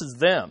behold, this is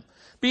them.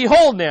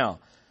 Behold now,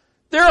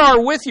 there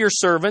are with your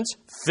servants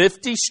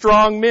 50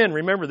 strong men.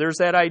 Remember, there's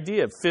that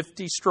idea of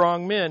 50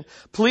 strong men.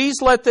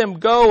 Please let them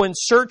go and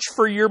search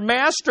for your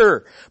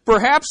master.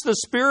 Perhaps the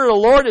Spirit of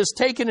the Lord has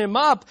taken him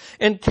up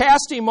and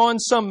cast him on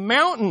some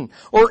mountain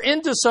or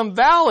into some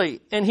valley.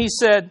 And he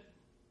said,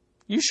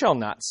 you shall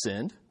not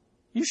send.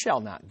 You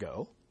shall not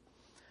go.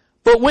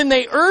 But when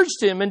they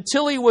urged him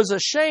until he was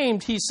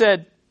ashamed, he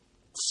said,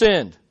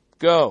 send,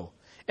 go.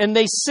 And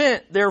they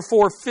sent,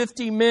 therefore,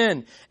 50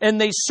 men,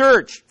 and they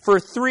searched for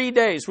 3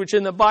 days, which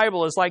in the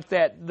Bible is like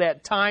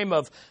that time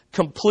of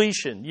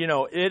completion. You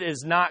know, it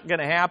is not going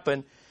to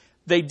happen.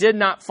 They did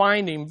not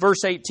find him.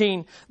 Verse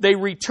 18, they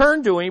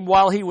returned to him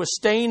while he was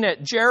staying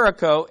at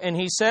Jericho, and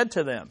he said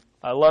to them,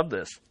 I love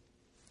this.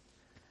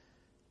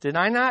 Did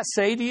I not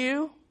say to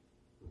you,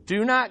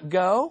 do not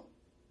go?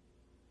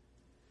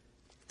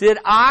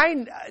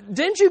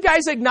 Didn't you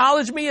guys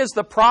acknowledge me as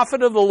the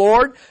prophet of the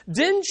Lord?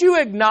 Didn't you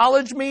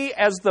acknowledge me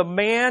as the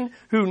man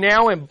who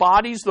now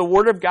embodies the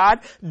Word of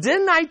God?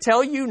 Didn't I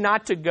tell you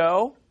not to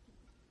go?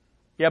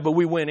 Yeah, but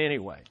we went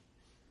anyway.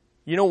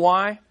 You know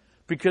why?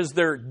 Because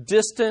they're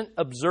distant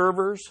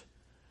observers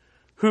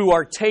who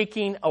are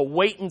taking a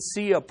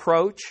wait-and-see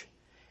approach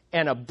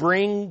and a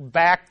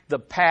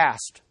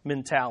bring-back-the-past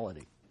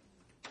mentality.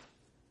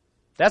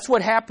 That's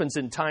what happens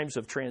in times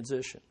of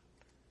transition,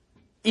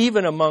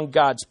 even among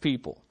God's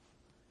people.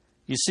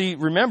 You see,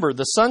 remember,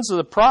 the sons of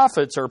the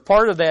prophets are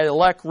part of that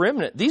elect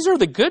remnant. These are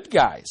the good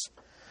guys.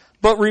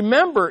 But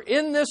remember,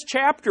 in this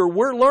chapter,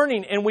 we're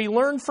learning, and we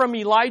learn from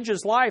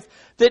Elijah's life,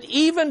 that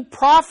even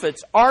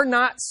prophets are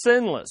not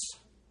sinless.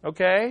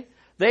 Okay?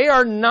 They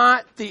are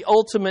not the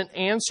ultimate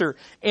answer.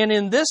 And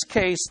in this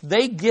case,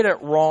 they get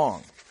it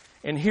wrong.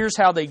 And here's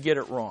how they get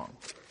it wrong.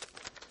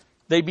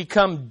 They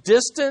become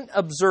distant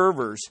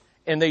observers,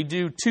 and they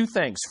do two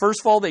things.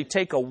 First of all, they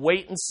take a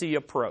wait-and-see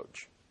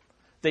approach.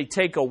 They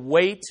take a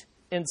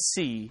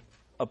wait-and-see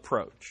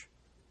approach.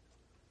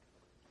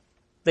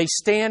 They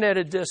stand at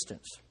a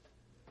distance.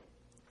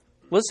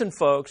 Listen,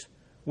 folks,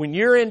 when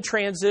you're in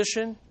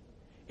transition,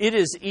 it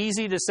is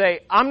easy to say,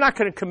 I'm not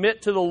going to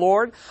commit to the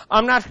Lord.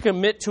 I'm not going to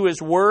commit to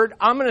His Word.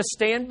 I'm going to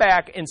stand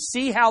back and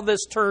see how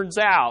this turns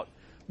out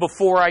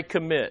before I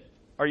commit.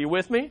 Are you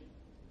with me?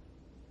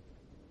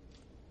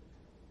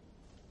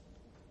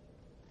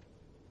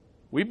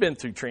 We've been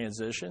through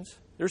transitions.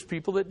 There's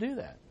people that do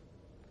that.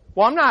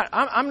 Well,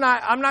 I'm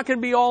not going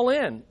to be all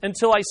in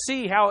until I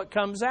see how it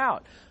comes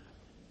out.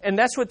 And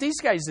that's what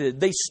these guys did.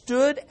 They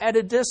stood at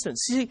a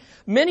distance. See,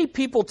 many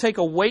people take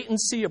a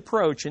wait-and-see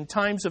approach in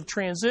times of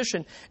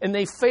transition, and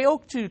they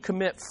fail to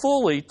commit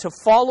fully to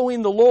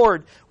following the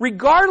Lord,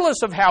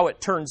 regardless of how it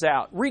turns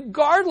out,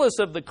 regardless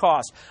of the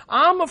cost.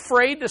 I'm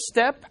afraid to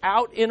step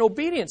out in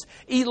obedience.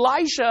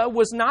 Elisha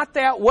was not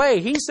that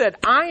way. He said,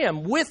 I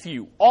am with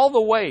you all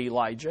the way,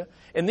 Elijah.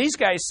 And these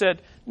guys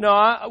said,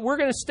 no, we're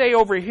going to stay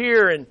over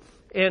here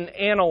and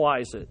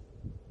analyze it.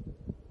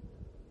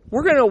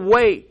 We're going to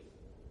wait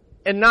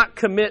and not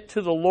commit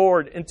to the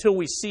Lord until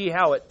we see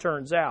how it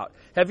turns out.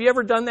 Have you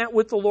ever done that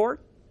with the Lord?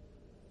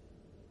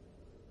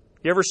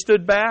 You ever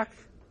stood back?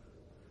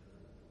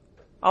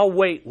 I'll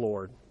wait,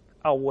 Lord.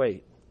 I'll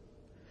wait.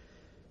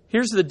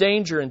 Here's the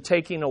danger in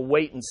taking a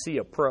wait-and-see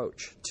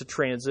approach to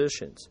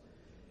transitions.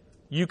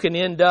 You can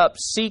end up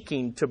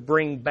seeking to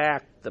bring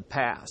back the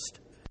past.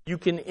 You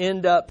can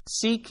end up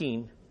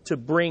seeking to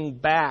bring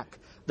back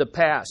the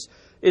past.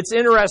 It's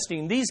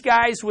interesting. These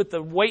guys with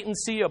the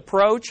wait-and-see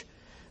approach,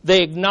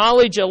 they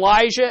acknowledge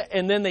Elijah,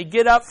 and then they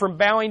get up from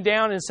bowing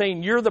down and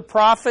saying, you're the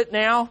prophet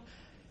now?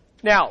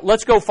 Now,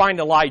 let's go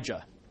find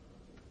Elijah.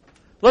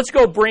 Let's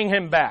go bring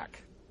him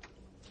back.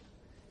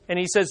 And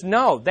he says,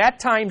 no, that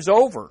time's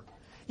over.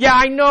 Yeah,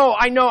 I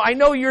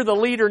know you're the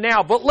leader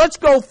now, but let's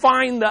go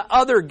find the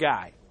other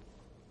guy.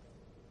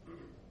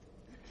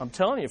 I'm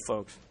telling you,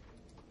 folks,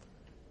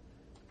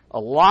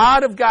 a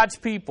lot of God's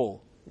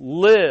people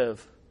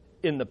live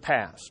in the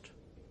past.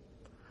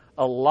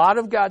 A lot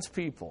of God's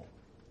people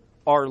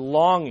are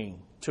longing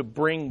to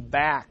bring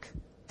back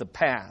the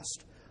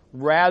past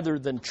rather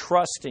than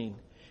trusting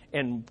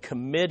and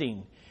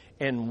committing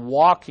and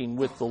walking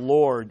with the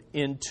Lord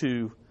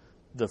into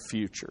the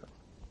future.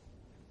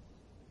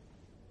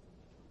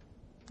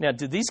 Now,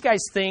 did these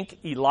guys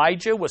think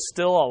Elijah was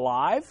still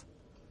alive?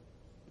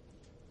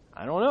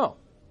 I don't know.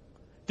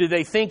 Did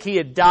they think he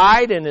had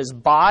died and his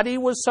body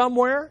was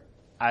somewhere?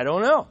 I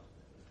don't know.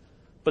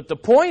 But the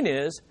point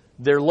is,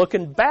 they're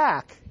looking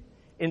back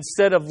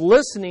instead of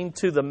listening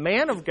to the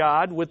man of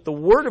God with the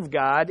Word of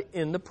God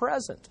in the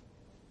present.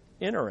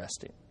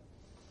 Interesting.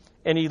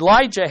 And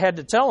Elijah had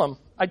to tell him,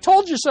 I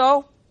told you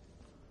so.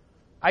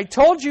 I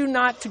told you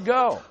not to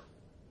go.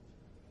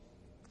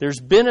 There's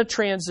been a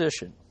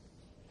transition.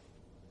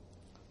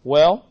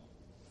 Well,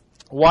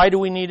 why do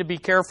we need to be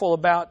careful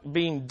about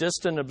being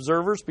distant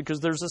observers? Because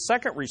there's a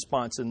second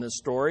response in this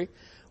story.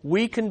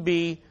 We can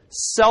be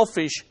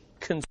selfish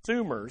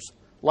consumers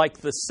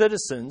like the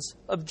citizens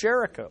of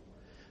Jericho.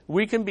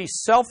 We can be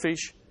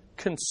selfish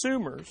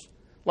consumers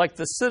like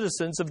the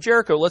citizens of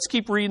Jericho. Let's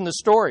keep reading the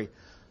story.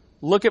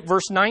 Look at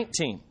verse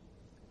 19.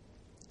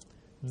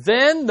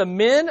 Then the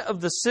men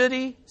of the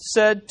city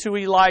said to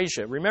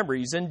Elijah, remember,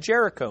 he's in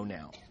Jericho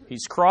now.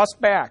 He's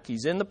crossed back.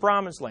 He's in the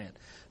promised land.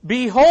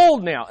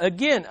 Behold now,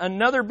 again,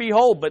 another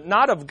behold, but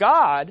not of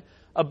God,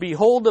 a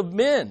behold of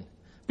men.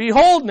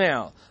 Behold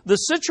now, the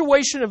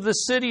situation of the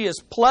city is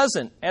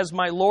pleasant, as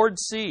my Lord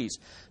sees.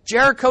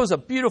 Jericho's a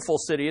beautiful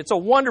city. It's a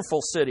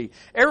wonderful city.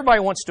 Everybody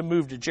wants to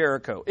move to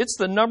Jericho. It's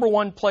the number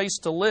one place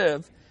to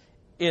live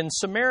in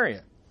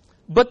Samaria.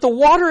 But the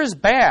water is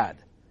bad,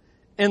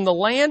 and the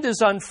land is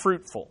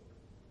unfruitful.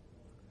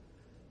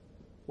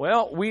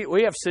 Well,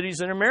 we have cities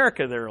in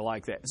America that are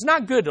like that. It's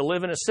not good to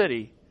live in a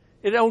city.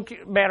 It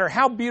don't matter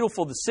how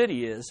beautiful the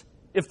city is.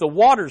 If the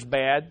water's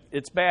bad,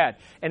 it's bad.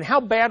 And how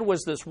bad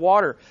was this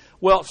water?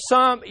 Well,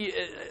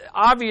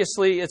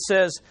 obviously it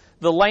says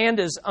the land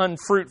is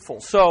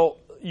unfruitful. So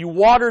you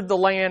watered the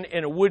land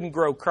and it wouldn't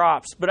grow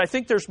crops. But I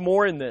think there's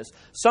more in this.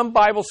 Some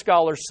Bible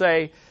scholars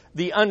say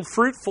the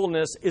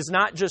unfruitfulness is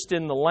not just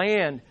in the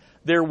land.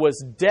 There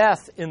was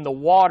death in the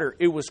water.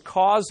 It was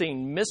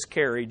causing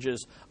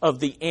miscarriages of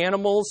the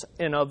animals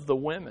and of the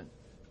women.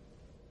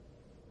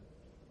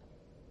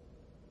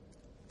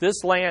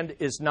 This land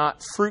is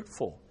not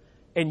fruitful.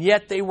 And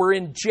yet they were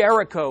in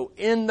Jericho,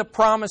 in the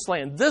promised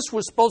land. This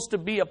was supposed to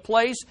be a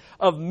place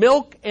of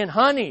milk and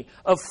honey,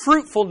 of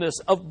fruitfulness,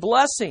 of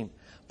blessing.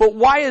 But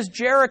why is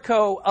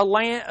Jericho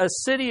a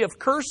city of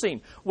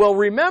cursing? Well,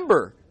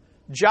 remember,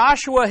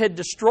 Joshua had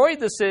destroyed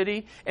the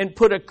city and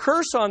put a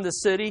curse on the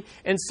city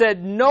and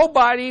said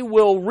nobody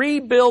will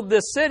rebuild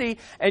this city.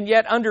 And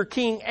yet under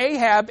King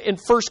Ahab in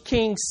 1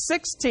 Kings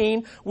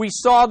 16, we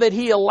saw that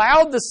he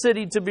allowed the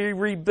city to be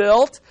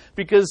rebuilt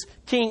because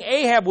King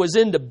Ahab was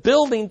into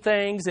building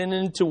things and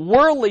into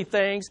worldly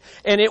things,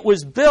 and it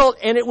was built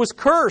and it was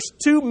cursed.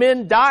 2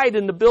 men died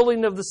in the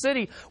building of the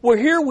city. Well,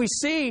 here we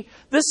see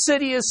this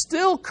city is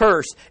still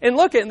cursed. And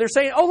look at it, and they're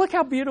saying, oh, look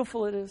how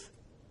beautiful it is.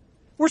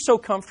 We're so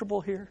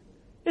comfortable here.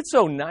 It's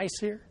so nice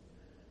here.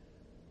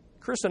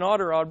 Chris and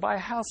Audra ought to buy a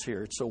house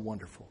here. It's so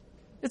wonderful.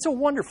 It's a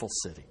wonderful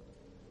city.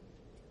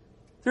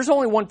 There's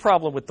only one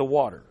problem with the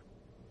water.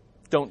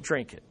 Don't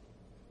drink it.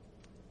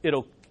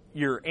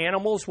 Your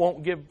animals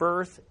won't give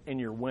birth and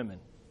your women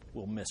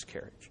will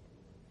miscarriage.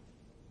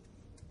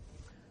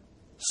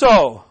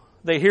 So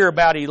they hear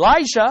about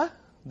Elijah,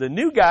 the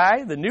new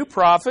guy, the new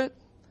prophet,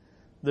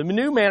 the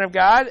new man of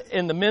God,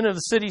 and the men of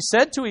the city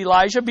said to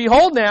Elijah,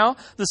 behold now,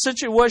 the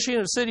situation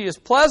of the city is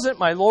pleasant,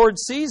 my Lord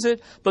sees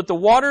it, but the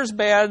water is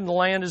bad and the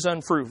land is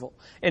unfruitful.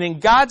 And in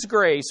God's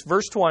grace,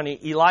 verse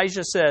 20,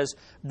 Elijah says,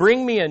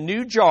 bring me a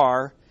new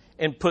jar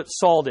and put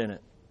salt in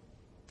it.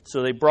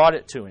 So they brought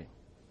it to him.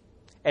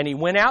 And he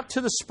went out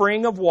to the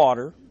spring of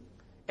water,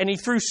 and he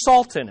threw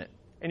salt in it.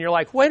 And you're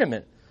like, wait a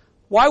minute,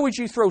 why would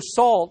you throw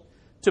salt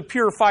to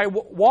purify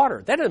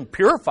water? That doesn't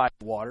purify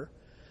water.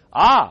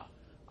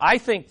 I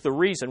think the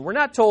reason, we're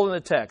not told in the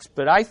text,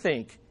 but I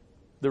think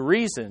the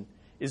reason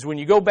is when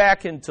you go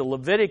back into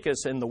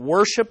Leviticus and the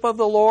worship of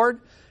the Lord,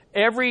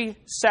 every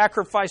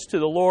sacrifice to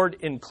the Lord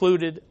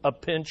included a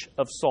pinch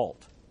of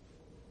salt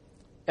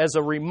as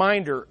a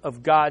reminder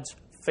of God's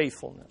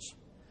faithfulness.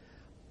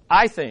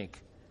 I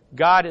think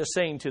God is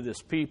saying to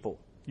this people,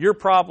 your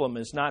problem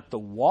is not the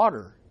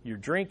water you're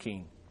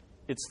drinking,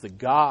 it's the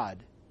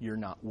God you're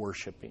not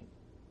worshiping.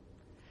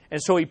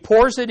 And so he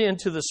pours it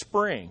into the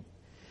spring.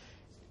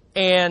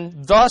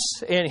 And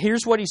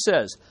here's what he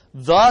says,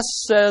 thus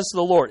says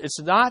the Lord. It's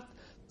not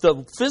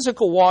the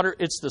physical water,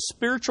 it's the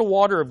spiritual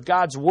water of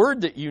God's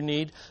word that you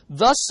need.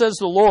 Thus says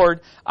the Lord,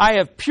 I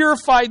have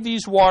purified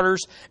these waters,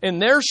 and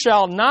there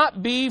shall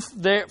not be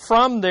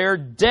from there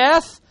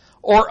death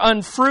or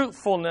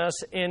unfruitfulness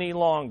any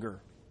longer.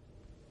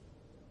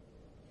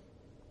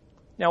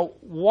 Now,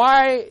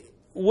 what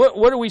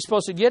are we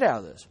supposed to get out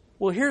of this?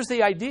 Well, here's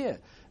the idea.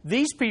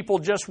 These people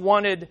just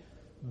wanted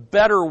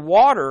better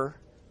water,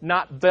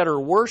 not better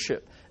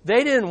worship.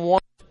 They didn't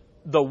want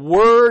the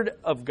Word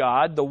of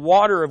God, the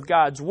water of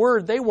God's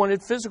Word. They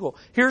wanted physical.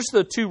 Here's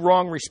the 2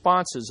 wrong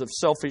responses of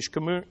selfish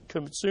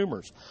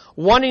consumers.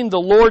 Wanting the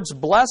Lord's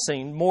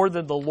blessing more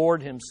than the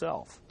Lord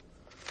Himself.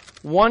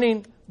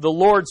 Wanting the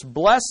Lord's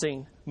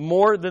blessing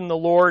more than the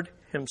Lord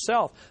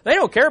Himself. They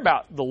don't care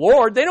about the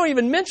Lord. They don't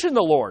even mention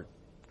the Lord.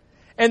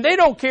 And they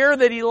don't care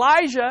that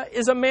Elijah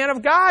is a man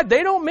of God.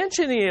 They don't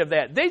mention any of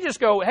that. They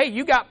just go, hey,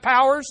 you got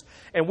powers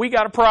and we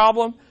got a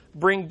problem.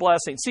 Bring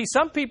blessing. See,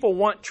 some people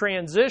want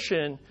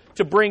transition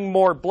to bring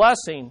more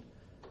blessing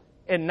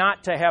and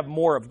not to have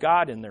more of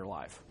God in their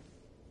life.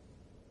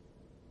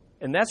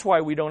 And that's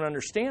why we don't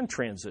understand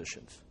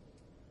transitions.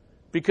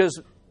 Because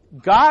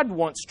God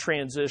wants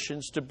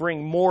transitions to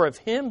bring more of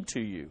Him to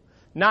you,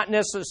 not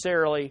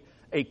necessarily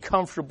a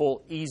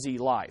comfortable, easy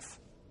life.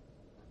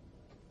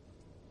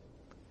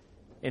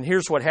 And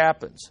here's what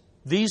happens.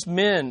 These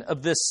men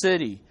of this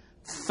city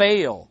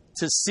fail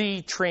to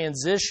see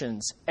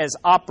transitions as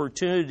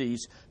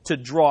opportunities to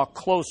draw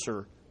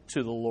closer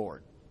to the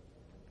Lord.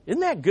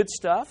 Isn't that good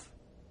stuff?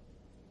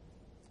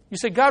 You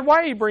say, God, why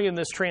are you bringing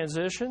this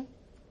transition?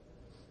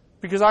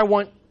 Because I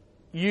want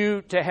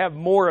you to have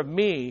more of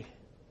me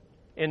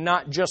and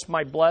not just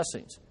my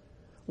blessings.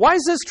 Why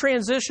is this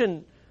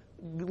transition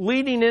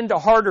leading into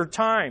harder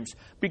times?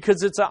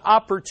 Because it's an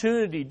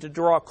opportunity to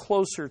draw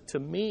closer to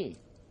me.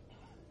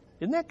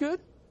 Isn't that good?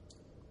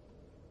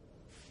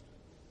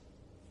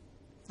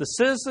 The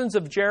citizens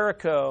of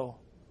Jericho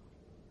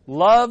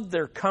loved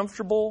their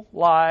comfortable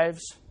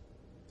lives,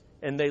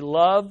 and they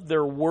loved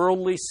their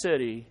worldly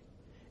city,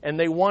 and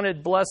they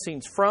wanted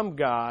blessings from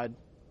God,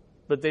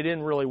 but they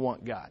didn't really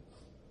want God.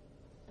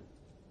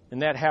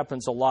 And that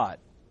happens a lot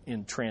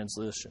in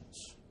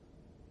transitions.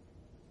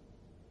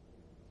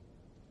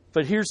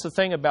 But here's the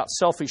thing about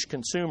selfish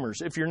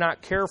consumers. If you're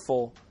not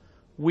careful,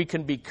 we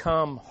can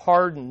become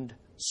hardened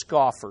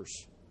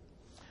scoffers.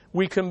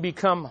 We can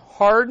become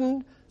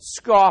hardened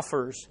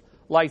scoffers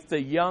like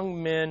the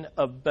young men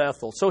of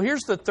Bethel. So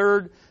here's the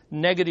third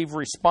negative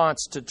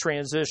response to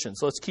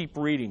transitions. Let's keep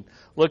reading.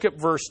 Look at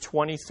verse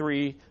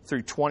 23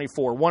 through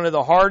 24. One of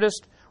the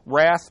hardest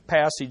wrath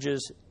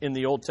passages in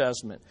the Old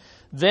Testament.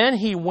 Then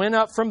he went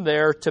up from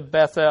there to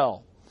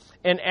Bethel.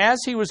 And as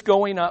he was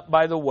going up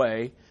by the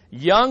way,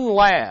 young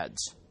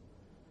lads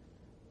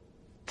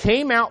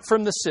came out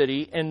from the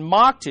city and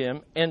mocked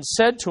him and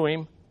said to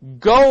him,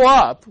 "Go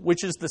up,"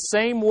 which is the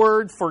same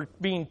word for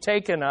being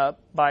taken up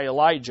by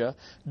Elijah.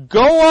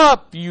 "Go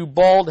up, you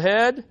bald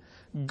head.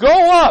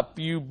 Go up,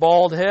 you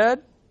bald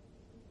head."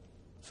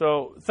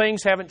 So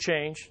things haven't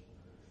changed.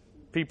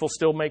 People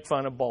still make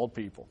fun of bald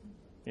people.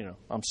 You know,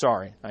 I'm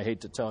sorry. I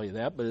hate to tell you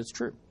that, but it's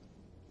true.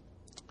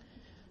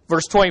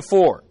 Verse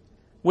 24.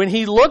 When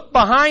he looked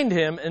behind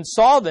him and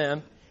saw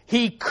them,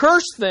 he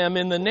cursed them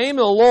in the name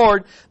of the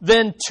Lord.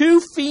 Then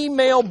 2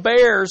 female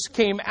bears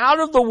came out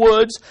of the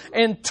woods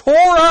and tore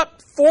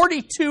up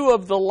 42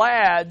 of the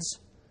lads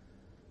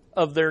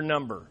of their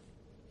number.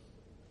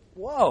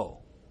 Whoa.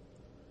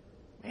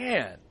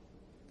 Man.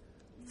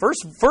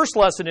 First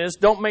lesson is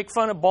don't make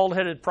fun of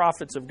bald-headed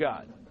prophets of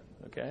God.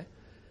 Okay?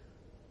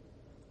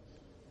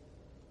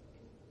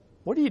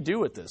 What do you do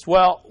with this?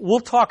 Well,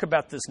 we'll talk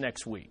about this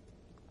next week.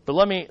 But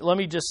let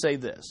me just say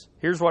this.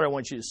 Here's what I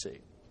want you to see.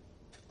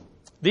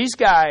 These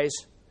guys,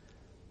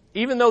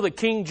 even though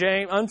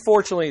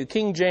unfortunately, the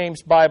King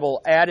James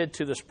Bible added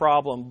to this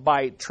problem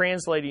by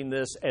translating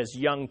this as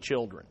young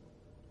children,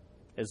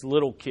 as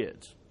little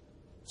kids.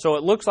 So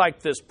it looks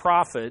like this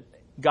prophet,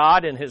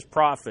 God and his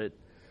prophet,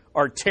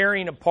 are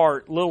tearing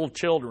apart little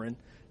children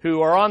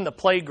who are on the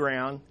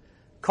playground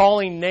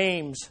calling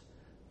names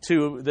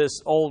to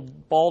this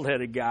old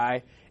bald-headed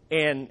guy,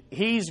 and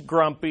he's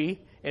grumpy,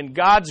 and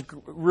God's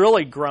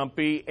really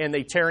grumpy, and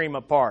they tear him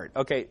apart.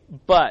 Okay,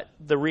 but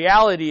the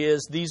reality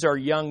is these are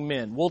young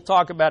men. We'll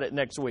talk about it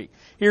next week.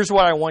 Here's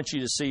what I want you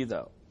to see,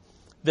 though.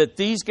 That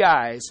these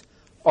guys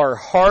are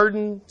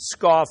hardened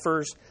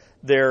scoffers.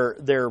 They're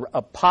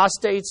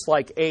apostates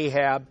like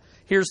Ahab.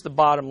 Here's the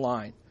bottom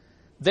line.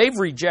 They've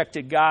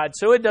rejected God,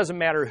 so it doesn't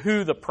matter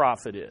who the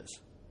prophet is.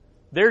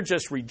 They're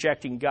just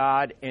rejecting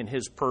God and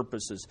His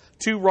purposes.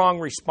 2 wrong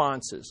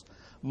responses.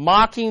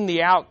 Mocking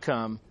the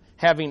outcome,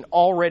 having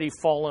already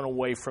fallen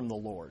away from the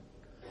Lord.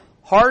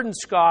 Hardened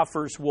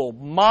scoffers will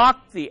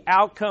mock the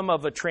outcome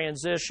of a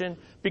transition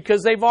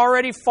because they've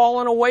already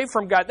fallen away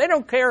from God. They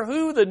don't care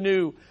who the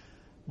new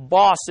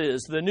boss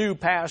is, the new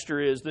pastor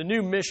is, the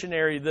new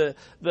missionary,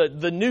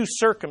 the new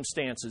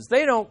circumstances.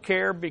 They don't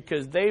care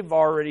because they've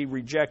already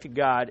rejected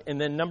God.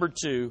 And then number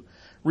 2,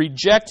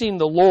 rejecting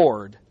the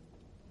Lord,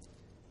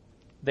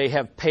 they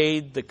have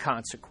paid the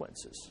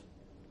consequences.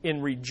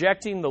 In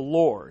rejecting the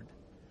Lord,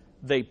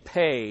 they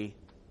pay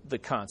the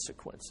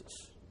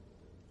consequences.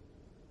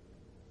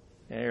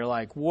 And you're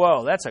like,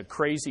 whoa, that's a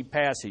crazy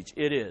passage.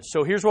 It is.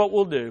 So here's what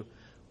we'll do.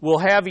 We'll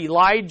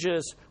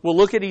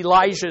look at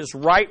Elijah's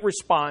right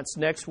response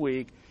next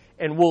week,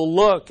 and we'll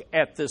look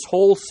at this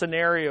whole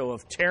scenario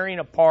of tearing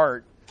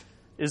apart.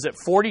 Is it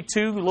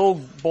 42 little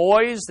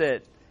boys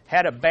that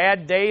had a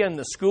bad day in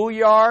the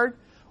schoolyard?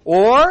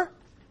 Or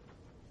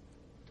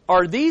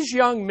are these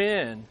young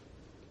men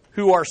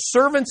who are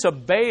servants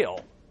of Baal,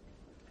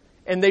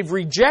 and they've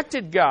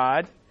rejected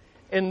God,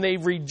 and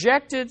they've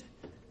rejected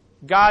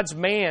God's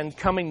man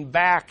coming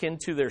back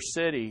into their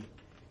city,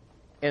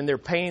 and they're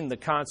paying the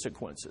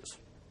consequences?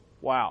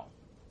 Wow.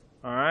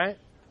 All right?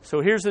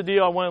 So here's the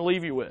deal I want to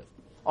leave you with.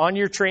 On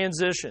your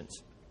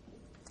transitions,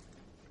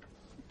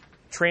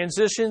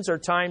 Transitions are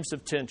times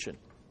of tension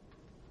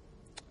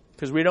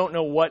because we don't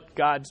know what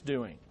God's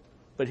doing.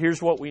 But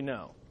here's what we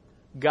know.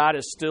 God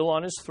is still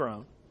on His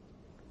throne,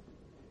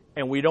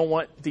 and we don't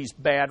want these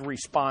bad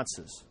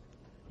responses.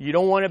 You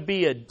don't want to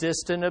be a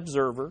distant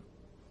observer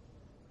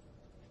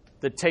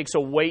that takes a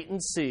wait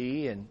and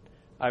see, and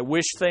I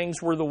wish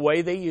things were the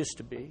way they used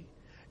to be.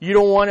 You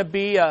don't want to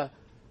be a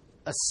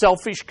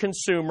selfish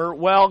consumer.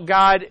 Well,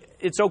 God,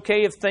 it's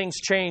okay if things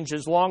change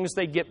as long as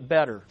they get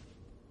better.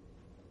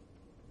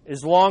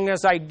 As long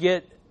as I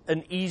get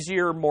an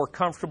easier, more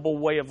comfortable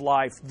way of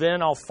life,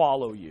 then I'll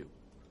follow you.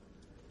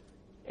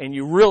 And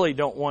you really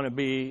don't want to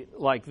be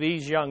like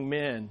these young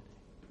men.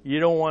 You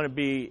don't want to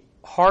be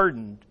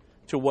hardened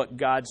to what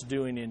God's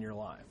doing in your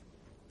life.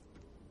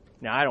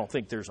 Now, I don't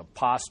think there's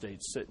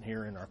apostates sitting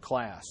here in our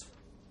class.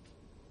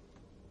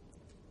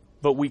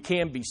 But we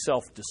can be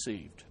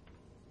self-deceived.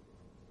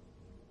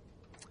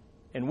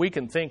 And we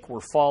can think we're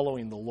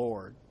following the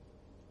Lord,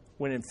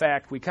 when in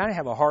fact we kind of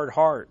have a hard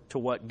heart to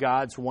what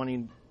God's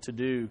wanting to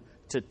do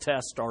to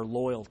test our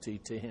loyalty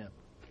to Him.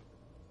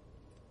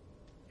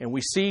 And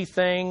we see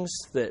things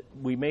that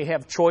we may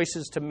have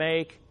choices to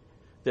make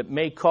that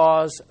may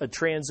cause a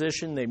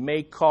transition, they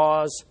may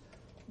cause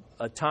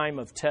a time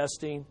of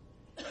testing,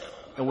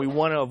 and we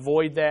want to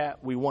avoid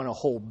that. We want to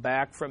hold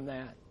back from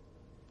that.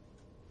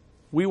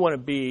 We want to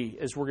be,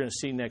 as we're going to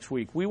see next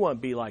week, we want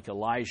to be like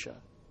Elijah.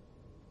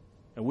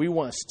 And we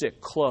want to stick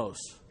close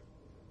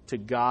to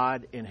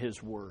God and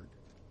His Word,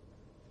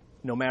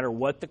 no matter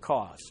what the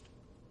cost,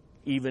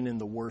 even in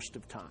the worst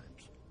of times.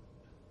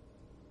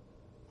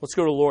 Let's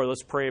go to the Lord.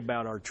 Let's pray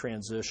about our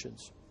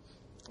transitions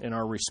and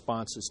our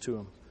responses to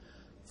Him.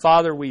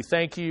 Father, we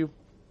thank You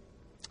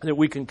that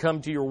we can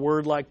come to Your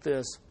Word like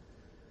this.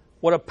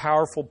 What a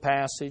powerful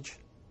passage.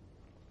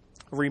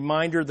 A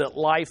reminder that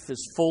life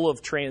is full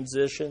of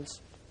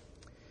transitions.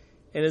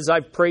 And as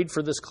I've prayed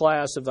for this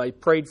class, as I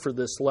prayed for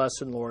this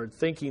lesson, Lord,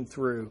 thinking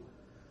through,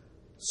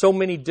 so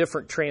many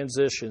different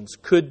transitions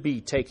could be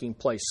taking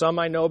place. Some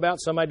I know about,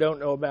 some I don't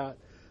know about.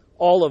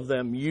 All of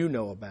them You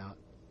know about.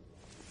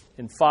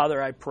 And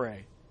Father, I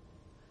pray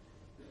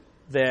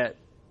that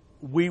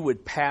we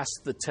would pass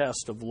the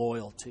test of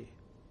loyalty,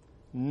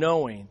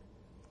 knowing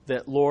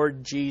that,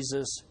 Lord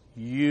Jesus,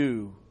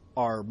 You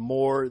are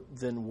more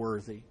than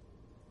worthy.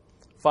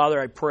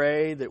 Father, I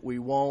pray that we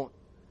won't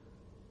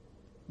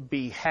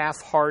be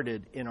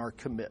half-hearted in our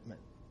commitment.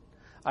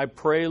 I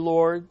pray,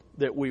 Lord,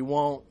 that we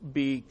won't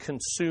be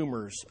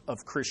consumers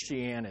of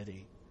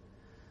Christianity.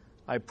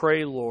 I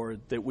pray, Lord,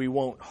 that we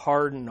won't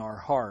harden our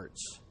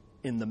hearts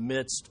in the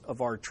midst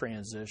of our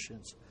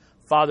transitions.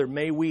 Father,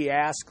 may we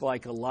ask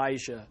like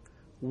Elijah,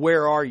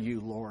 where are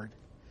You, Lord?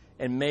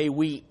 And may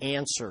we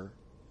answer,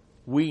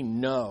 we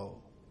know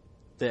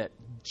that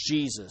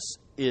Jesus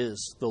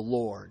is the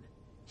Lord.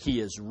 He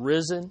is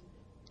risen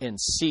and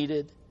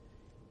seated.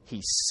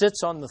 He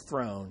sits on the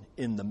throne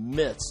in the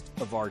midst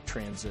of our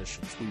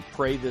transitions. We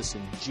pray this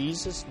in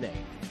Jesus'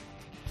 name.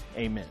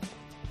 Amen.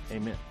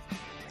 Amen.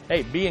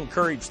 Hey, be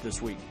encouraged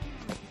this week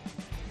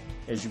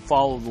as you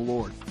follow the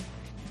Lord.